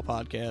channel, a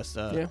podcast,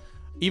 Yeah.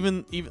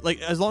 even like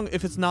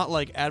if it's not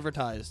like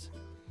advertised,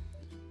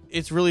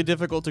 it's really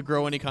difficult to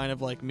grow any kind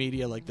of like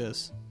media like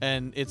this.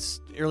 And it's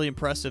really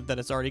impressive that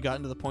it's already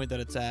gotten to the point that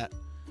it's at,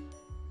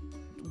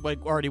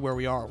 like already where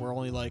we are. We're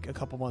only like a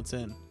couple months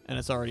in, and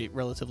it's already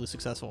relatively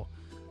successful.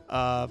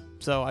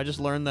 So I just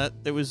learned that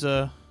it was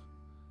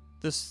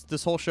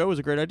this whole show was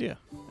a great idea,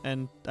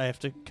 and I have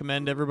to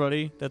commend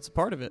everybody that's a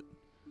part of it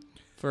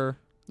for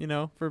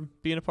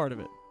being a part of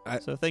it.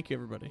 So thank you,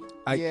 everybody.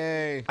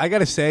 Yay. I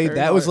gotta say Very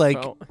that was like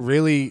heartfelt.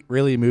 really,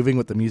 really moving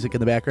with the music in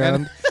the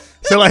background.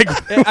 So like,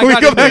 when I we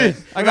got go into back, it.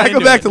 I when got I go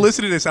into back it. to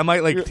listen to this, I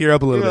might like tear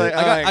up a little You're bit.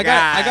 like, I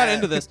got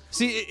into this.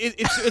 See,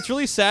 it's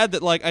really sad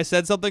that like I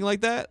said something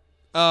like that.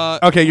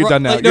 Okay, you're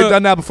done now. like, You're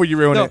done now before you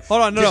ruin No, it.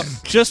 hold on, no.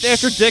 Just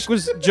after Dick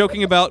was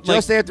joking about like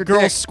Just after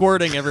girls Dick.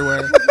 squirting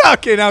everywhere,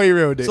 Okay, now he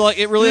ruined it. so like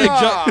it really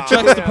like,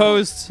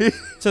 juxtaposed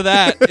to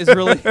that is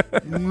really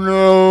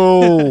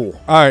No.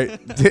 All right,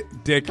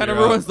 Dick. kind of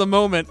you're up. ruins the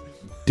moment.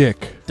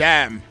 Dick.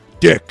 Damn.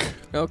 Dick.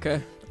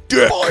 Okay.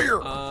 Dick.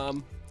 Fire.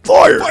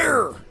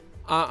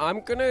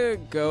 I'm gonna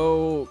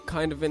go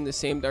kind of in the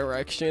same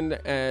direction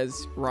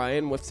as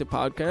Ryan with the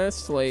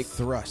podcast. Like,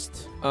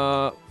 Thrust.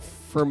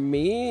 for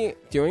me,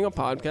 doing a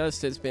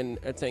podcast has been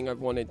a thing I've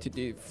wanted to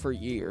do for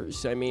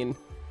years. I mean,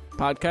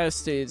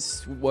 podcast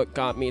is what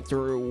got me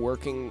through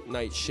working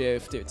night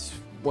shift. It's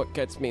what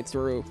gets me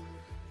through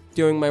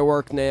doing my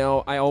work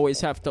now. I always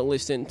have to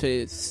listen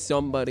to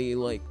somebody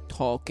like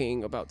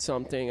talking about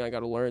something. I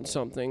gotta learn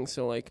something.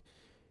 So like,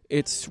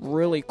 it's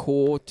really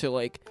cool to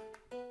like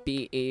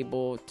be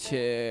able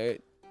to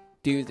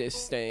do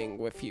this thing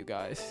with you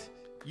guys.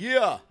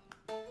 Yeah.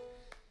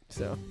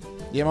 So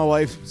Yeah, my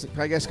wife,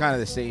 I guess kind of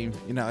the same.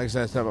 Like I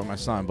said, stuff about my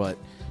son, but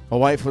my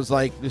wife was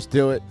like, just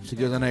do it. She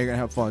goes, I know you're going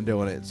to have fun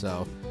doing it.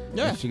 So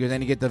Yeah. she goes,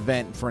 and you get to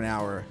vent for an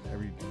hour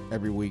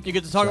every week. You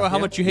get to talk about how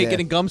much you hate Yeah.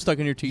 getting gum stuck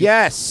in your teeth.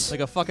 Yes. Like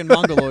a fucking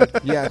mongoloid.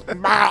 Yes.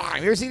 You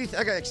ever see these?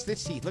 I got like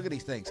stitch teeth. Look at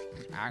these things.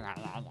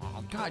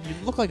 God, you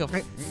look like a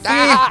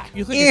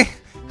you look like Eh.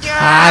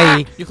 Hi.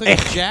 you look like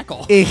a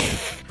jackal.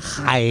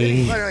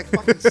 Hi. Look like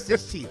fucking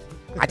stitch teeth.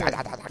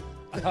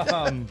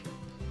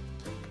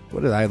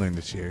 What did I learn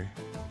this year?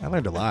 I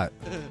learned a lot.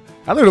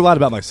 I learned a lot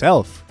about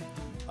myself.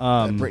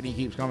 Brittany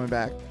keeps coming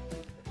back.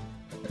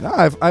 No,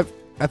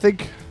 I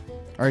think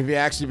Or have you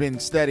actually been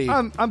steady?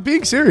 I'm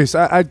being serious.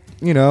 I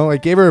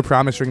gave her a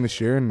promise ring this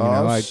year,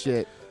 and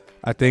Shit.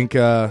 I think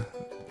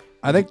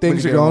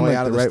things you are get going way like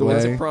out the of the right store?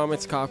 it's way. a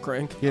promise cock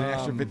ring. He had an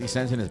extra 50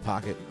 cents in his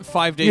pocket.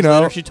 5 days You know-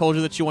 later, she told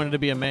you that she wanted to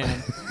be a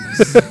man.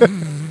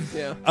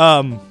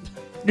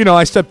 Yeah.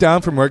 I stepped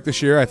down from work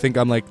this year. I think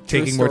I'm like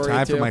taking more story,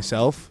 time for too.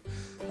 myself.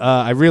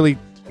 I really,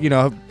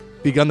 have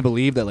begun to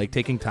believe that like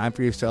taking time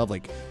for yourself,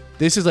 like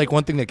this is like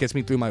one thing that gets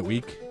me through my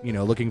week.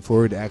 Looking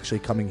forward to actually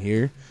coming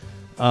here,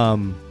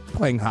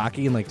 playing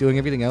hockey and like doing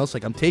everything else.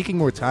 Like I'm taking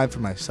more time for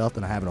myself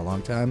than I have in a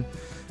long time,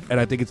 and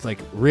I think it's like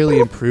really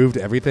improved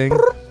everything.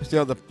 See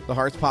how the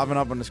heart's popping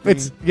up on the screen?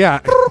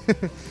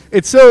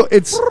 It's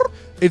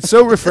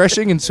so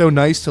refreshing and so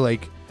nice to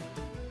like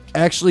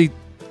actually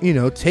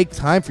take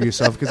time for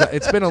yourself, because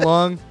it's been a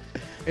long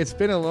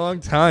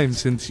time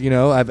since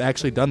I've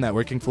actually done that,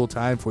 working full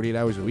time 48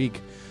 hours a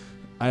week.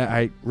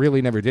 I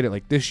really never did it.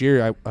 Like this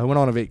year I went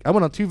on I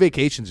went on 2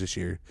 vacations this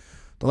year.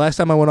 The last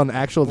time I went on an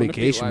actual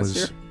vacation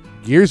was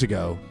years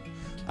ago.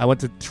 I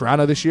went to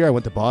Toronto this year. I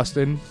went to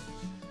Boston.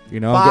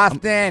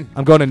 Boston.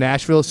 I'm going to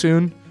Nashville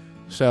soon.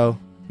 So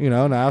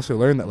and I also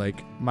learned that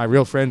like my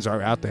real friends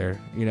are out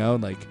there,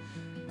 like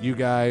you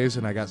guys,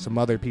 and I got some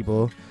other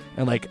people,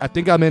 and like I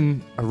think I'm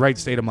in a right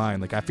state of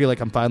mind. Like I feel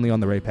like I'm finally on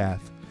the right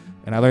path,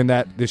 and I learned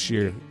that this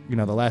year.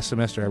 The last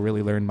semester I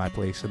really learned my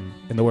place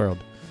in the world.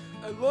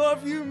 I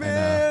love you,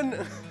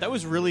 man. That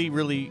was really,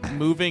 really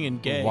moving and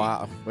gay.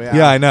 Wow.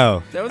 Yeah, I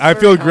know. That was I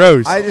very feel kind.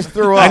 gross. I just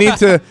threw up.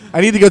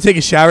 I need to go take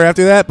a shower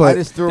after that. But I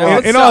just threw That up.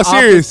 was in the all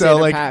seriousness, opposite though,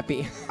 of like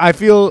happy. I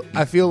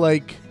feel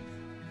like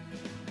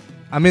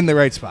I'm in the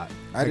right spot.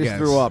 I just guess.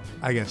 threw up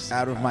I guess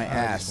out of my I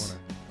ass. just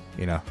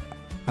wanna,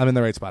 I'm in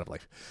the right spot of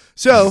life.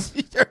 So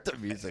You're the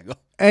musical.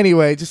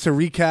 anyway, just to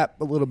recap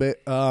a little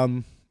bit.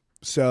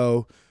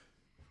 So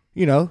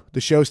the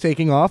show's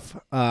taking off.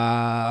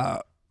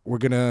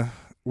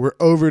 We're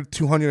over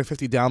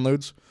 250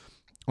 downloads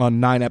on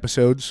 9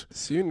 episodes.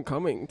 Soon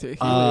coming to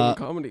Helium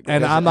Comedy.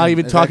 And Is I'm it- not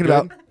even is talking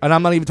that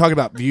about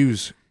about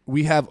views.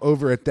 We have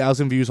over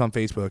 1,000 views on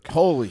Facebook.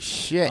 Holy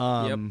shit.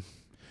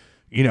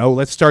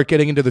 Let's start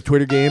getting into the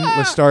Twitter game.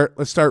 Let's start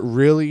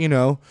really,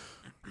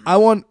 I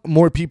want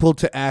more people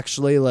to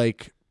actually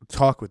like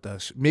talk with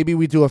us. Maybe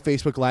we do a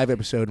Facebook Live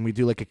episode and we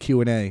do like a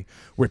Q&A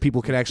where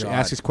people can actually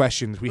ask us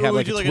questions. We have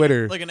like a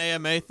Twitter. like an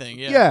AMA thing.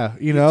 Yeah.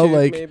 Yeah, YouTube,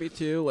 like maybe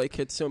too, like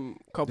hit some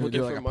couple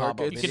Do like different a pop-up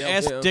markets. You can Yeah.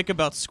 ask Dick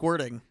about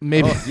squirting.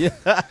 maybe yeah.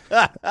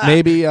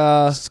 maybe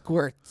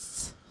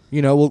Squirts.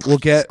 we'll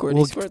get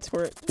Squirty, squirt,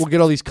 squirt. we'll get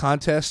all these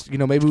contests.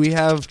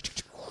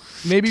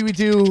 Maybe we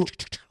do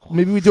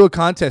a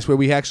contest where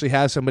we actually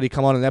have somebody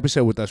come on an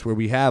episode with us, where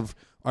we have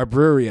our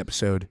brewery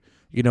episode.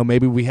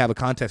 Maybe we have a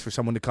contest for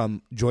someone to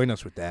come join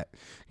us with that,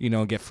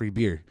 and get free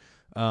beer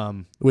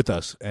with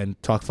us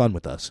and talk fun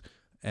with us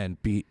and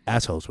be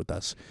assholes with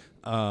us.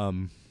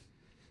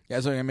 Yeah,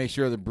 so we're going to make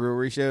sure the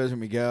brewery shows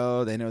when we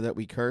go, they know that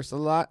we curse a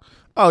lot.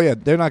 Oh, yeah,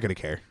 they're not going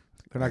to care.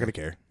 They're not going to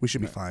care. We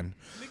should be fine.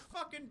 Big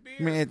fucking beer.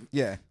 I mean,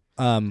 yeah.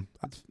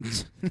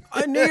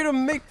 I need a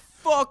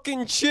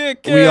McFucking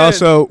chicken.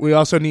 We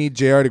also need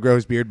JR to grow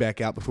his beard back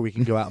out before we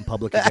can go out in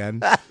public again.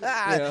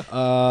 Yeah.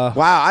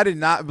 Wow, I did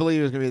not believe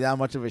it was going to be that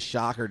much of a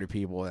shocker to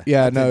people.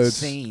 Yeah, That's no,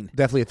 insane. it's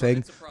definitely a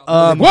thing.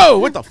 Whoa,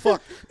 what the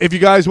fuck? If you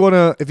guys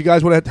wanna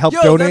help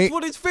Yo, donate, that's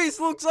what his face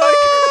looks like.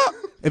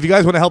 if you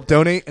guys want to help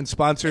donate and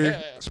sponsor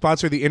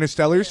the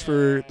Interstellars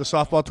for the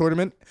softball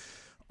tournament,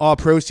 all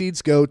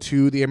proceeds go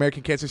to the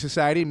American Cancer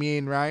Society. Me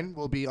and Ryan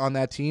will be on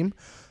that team.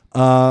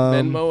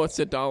 Venmo us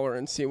 $1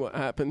 and see what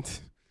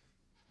happens.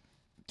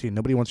 Dude,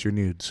 nobody wants your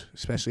nudes,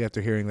 especially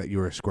after hearing that you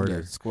were a squirter.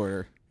 Yeah,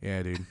 squirter.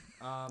 Yeah, dude.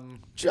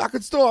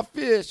 Chocolate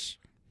starfish.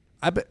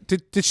 I bet.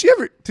 Did she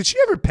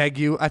ever peg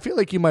you? I feel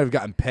like you might have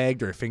gotten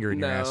pegged or a finger in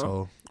your No.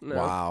 asshole. No.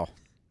 Wow.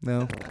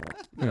 No.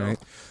 All right.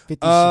 50 this is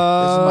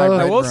my I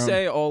red will room.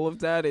 say all of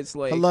that is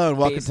like Hello and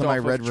welcome based to my off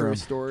of red true room.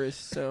 stories.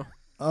 So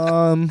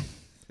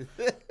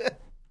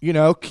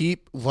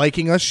Keep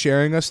liking us,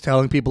 sharing us,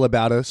 telling people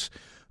about us.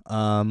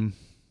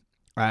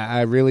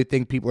 I really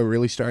think people are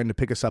really starting to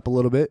pick us up a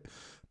little bit.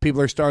 People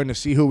are starting to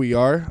see who we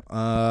are.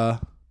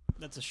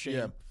 That's a shame.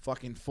 Yeah,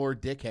 fucking 4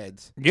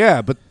 dickheads.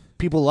 Yeah, but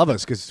people love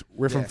us because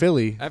we're from Yeah.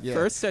 Philly. at Yeah.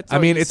 first, I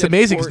mean, it's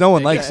amazing because no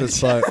one likes us.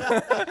 But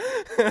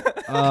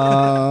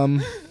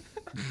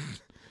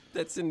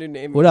That's the new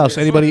name. what of else?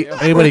 this Anybody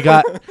video.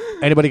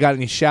 got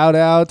any shout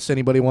outs?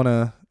 Anybody want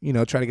to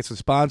try to get some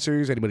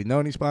sponsors? Anybody know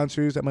any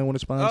sponsors that might want to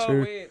sponsor?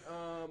 Oh wait.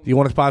 Do you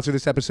want to sponsor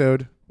this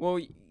episode? Well,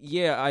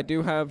 yeah, I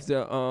do have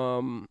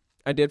the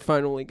I did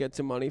finally get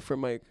some money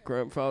from my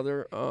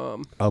grandfather.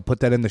 I'll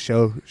put that in the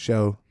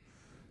show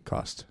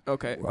cost.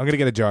 Okay. I'm gonna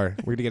get a jar.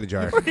 We're gonna get a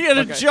jar. We had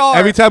a Okay. jar.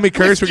 Every time we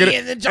curse, we're gonna.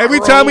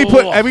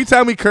 Every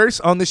time we curse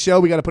on the show,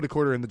 we got to put a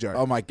quarter in the jar.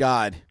 Oh my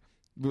god.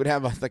 We would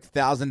have like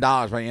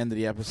 $1,000 by the end of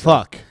the episode.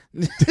 Fuck.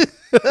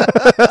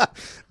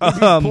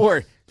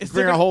 Poor.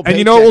 Bring our whole And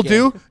you know what we'll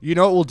paycheck do? You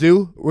know what we'll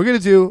do? We're gonna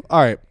do. All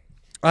right.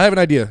 I have an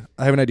idea.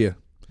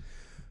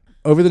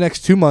 Over the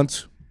next 2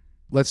 months,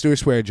 let's do a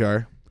swear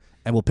jar,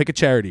 and we'll pick a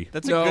charity.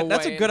 That's No a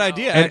way, good no.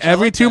 idea. And actually. I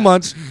every like 2 that.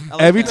 months, I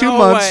like every that. 2 No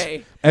months,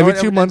 way. every in.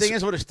 2 months, The thing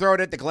is, we'll just throw it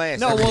at the glass.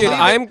 No, Every we'll Dude, time.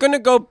 leave I'm gonna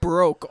go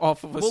broke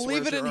off of a We'll swear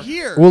leave it in jar.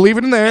 here. we'll leave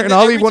it in there, and then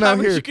I'll every leave one out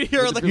time here. You can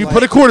hear like You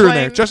put a quarter in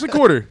there, clang. just a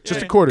quarter,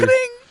 just a quarter,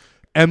 Cling.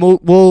 and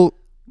we'll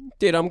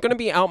Dude, I'm gonna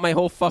be out my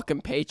whole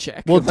fucking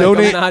paycheck. we'll Like,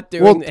 donate. I'm not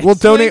doing this. We'll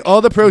donate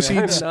all the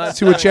proceeds I'm not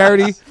to a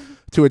charity.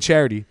 To a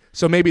charity.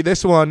 So maybe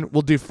this one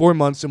we'll do 4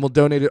 months and we'll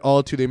donate it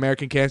all to the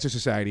American Cancer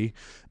Society,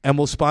 and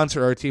we'll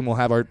sponsor our team. We'll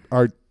have our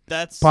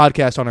That's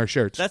podcast on our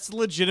shirts. That's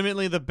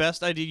legitimately the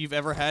best idea you've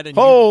ever had. And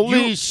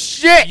Holy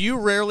shit! You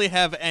rarely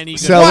have any.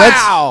 Good So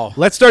Wow.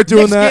 let's start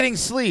doing Nick's that. getting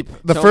sleep.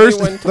 The Tell me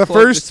first when to the plug the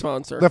first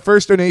sponsor. the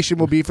first donation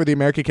will be for the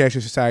American Cancer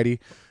Society,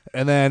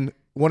 and then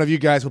one of you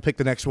guys will pick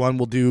the next one.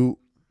 We'll do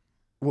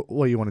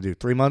what do you want to do?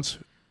 3 months.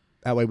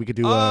 That way we could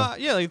do.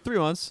 yeah, like 3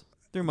 months.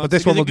 3 months.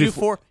 this Because one will you do do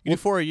four. You do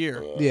 4 a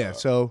year. yeah.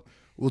 So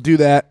we'll do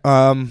that.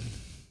 I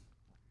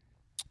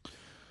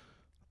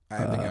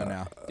have to go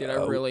now. Did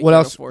I really? What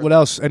can't else? afford What that.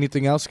 else?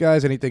 Anything else,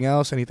 guys? Anything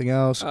else?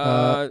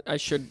 I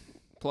should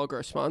plug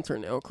our sponsor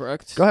now,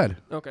 correct? Go ahead.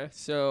 Okay,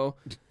 so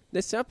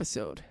this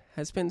episode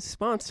has been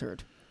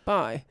sponsored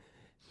by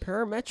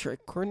Parametric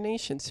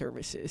Coordination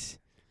Services.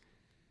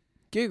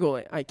 Google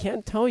it. I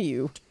can't tell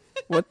you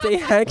what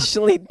they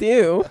actually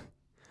do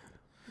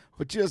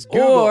But just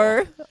Google.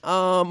 or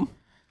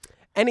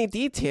any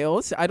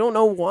details. I don't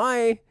know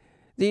why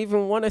they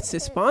even want us to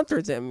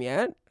sponsor them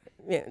yet.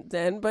 Yeah,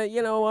 but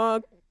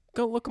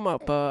go look them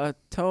up.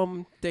 Tell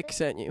them Dick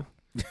sent you.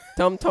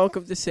 Tell them Talk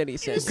of the City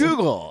sent you.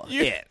 Google.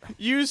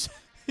 Use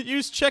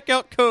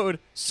checkout code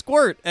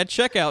SQUIRT at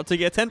checkout to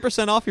get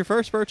 10% off your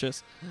first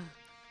purchase.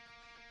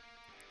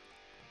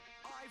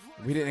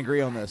 We didn't agree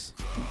on this.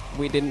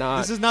 We did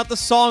not. This is not the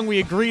song we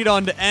agreed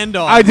on to end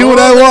on. I do what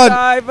I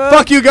want.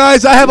 Fuck you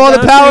guys. I have all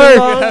the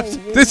power.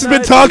 This has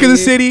been Talk of the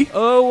City.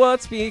 Oh,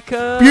 what's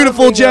become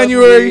Beautiful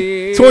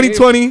January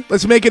 2020.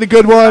 Let's make it a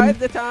good one.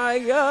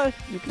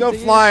 Go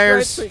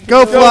Flyers.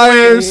 Go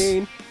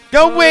Flyers.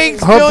 Go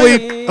Wings.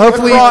 Hopefully,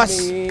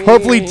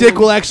 hopefully Dick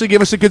will actually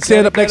give us a good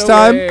stand-up next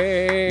time.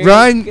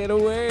 Ryan,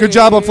 good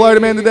job on Florida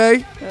Man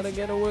today.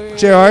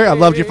 JR, I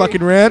loved your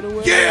fucking rant.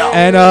 Yeah.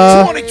 And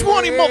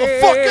 2020,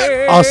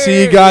 motherfucker. I'll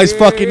see you guys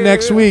fucking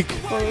next week.